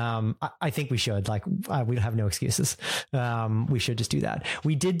 I think we should, like, we have no excuses. We should just do that.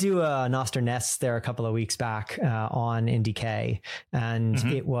 We did do a Nostr Nests there a couple of weeks back, on NDK, and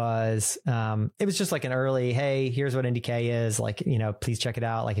it was just like an early, hey, here's what NDK is, like, please check it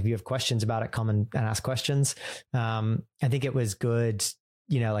out. Like if you have questions about it, come and ask questions. I think it was good.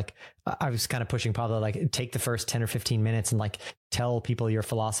 Like I was kind of pushing Pablo, like take the first 10 or 15 minutes and like tell people your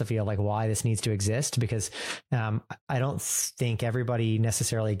philosophy of like why this needs to exist, because I don't think everybody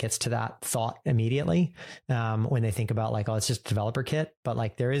necessarily gets to that thought immediately when they think about like, oh, it's just a developer kit, but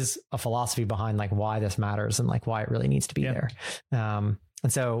like there is a philosophy behind like why this matters and like why it really needs to be there. And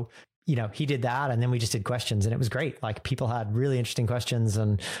so he did that, and then we just did questions, and it was great. Like people had really interesting questions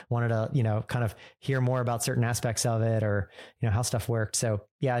and wanted to, kind of hear more about certain aspects of it, or, how stuff worked. So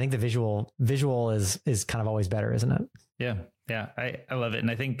yeah, I think the visual is kind of always better, isn't it? Yeah. Yeah. I love it. And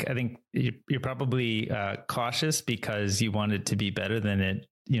I think you're probably cautious because you want it to be better than it,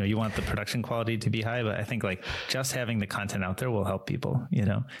 you want the production quality to be high, but I think like just having the content out there will help people,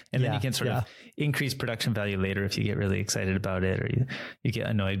 and then you can sort of increase production value later if you get really excited about it, or you get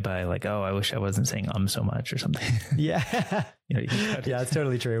annoyed by like, oh, I wish I wasn't saying so much or something. Yeah. You can it's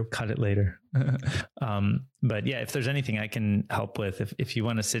totally true. Cut it later. But yeah, if there's anything I can help with, if you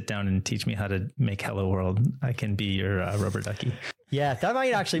want to sit down and teach me how to make Hello World, I can be your rubber ducky. Yeah, that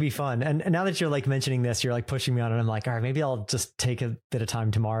might actually be fun. And now that you're like mentioning this, you're like pushing me on it. I'm like, all right, maybe I'll just take a bit of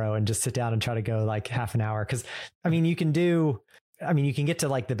time tomorrow and just sit down and try to go like half an hour. Cause you can get to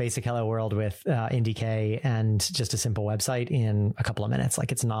like the basic Hello World with NDK and just a simple website in a couple of minutes.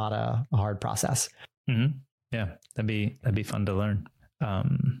 Like it's not a hard process. Mm-hmm. Yeah, that'd be fun to learn.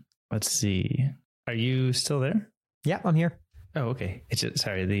 Let's see. Are you still there? Yeah, I'm here. Oh, okay. It's just,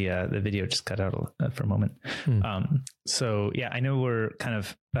 sorry, the video just cut out for a moment. So yeah, I know we're kind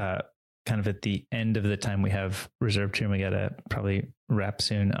of at the end of the time we have reserved here, and we gotta probably wrap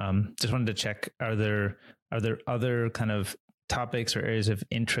soon. Just wanted to check: are there other kind of topics or areas of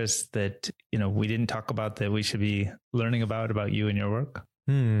interest that we didn't talk about that we should be learning about you and your work?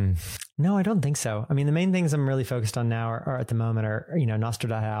 No, I don't think so. The main things I'm really focused on now are at the moment are,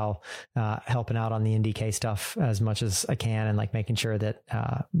 Nostr.lol, helping out on the NDK stuff as much as I can, and like making sure that,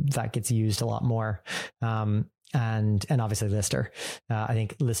 that gets used a lot more. And obviously Listr. I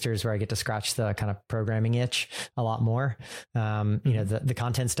think Listr is where I get to scratch the kind of programming itch a lot more. The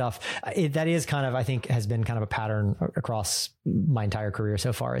content stuff, that is kind of, I think, has been kind of a pattern across my entire career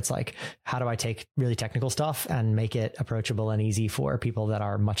so far. It's like, how do I take really technical stuff and make it approachable and easy for people that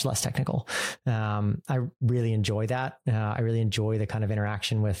are much less technical? I really enjoy that. I really enjoy the kind of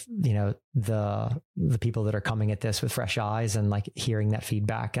interaction with, the people that are coming at this with fresh eyes and like hearing that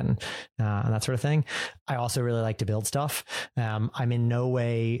feedback and that sort of thing. I also really like to build stuff. I'm in no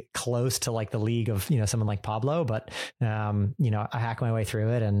way close to like the league of, someone like Pablo, but, I hack my way through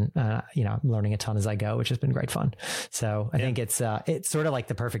it, and, I'm learning a ton as I go, which has been great fun. So I think it's sort of like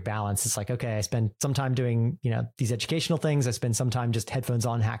the perfect balance. It's like, okay, I spend some time doing, these educational things. I spend some time just headphones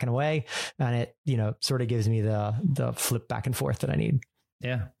on hacking away, and it, sort of gives me the flip back and forth that I need.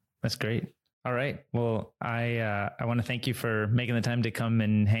 Yeah, that's great. All right. Well, I want to thank you for making the time to come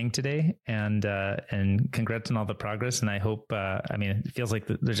and hang today, and congrats on all the progress. And I hope, it feels like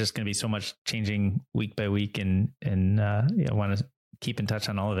there's just going to be so much changing week by week, and I want to keep in touch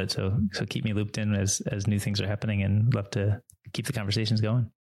on all of it. So keep me looped in as new things are happening, and love to keep the conversations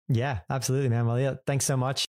going. Yeah, absolutely, man. Well, yeah, thanks so much.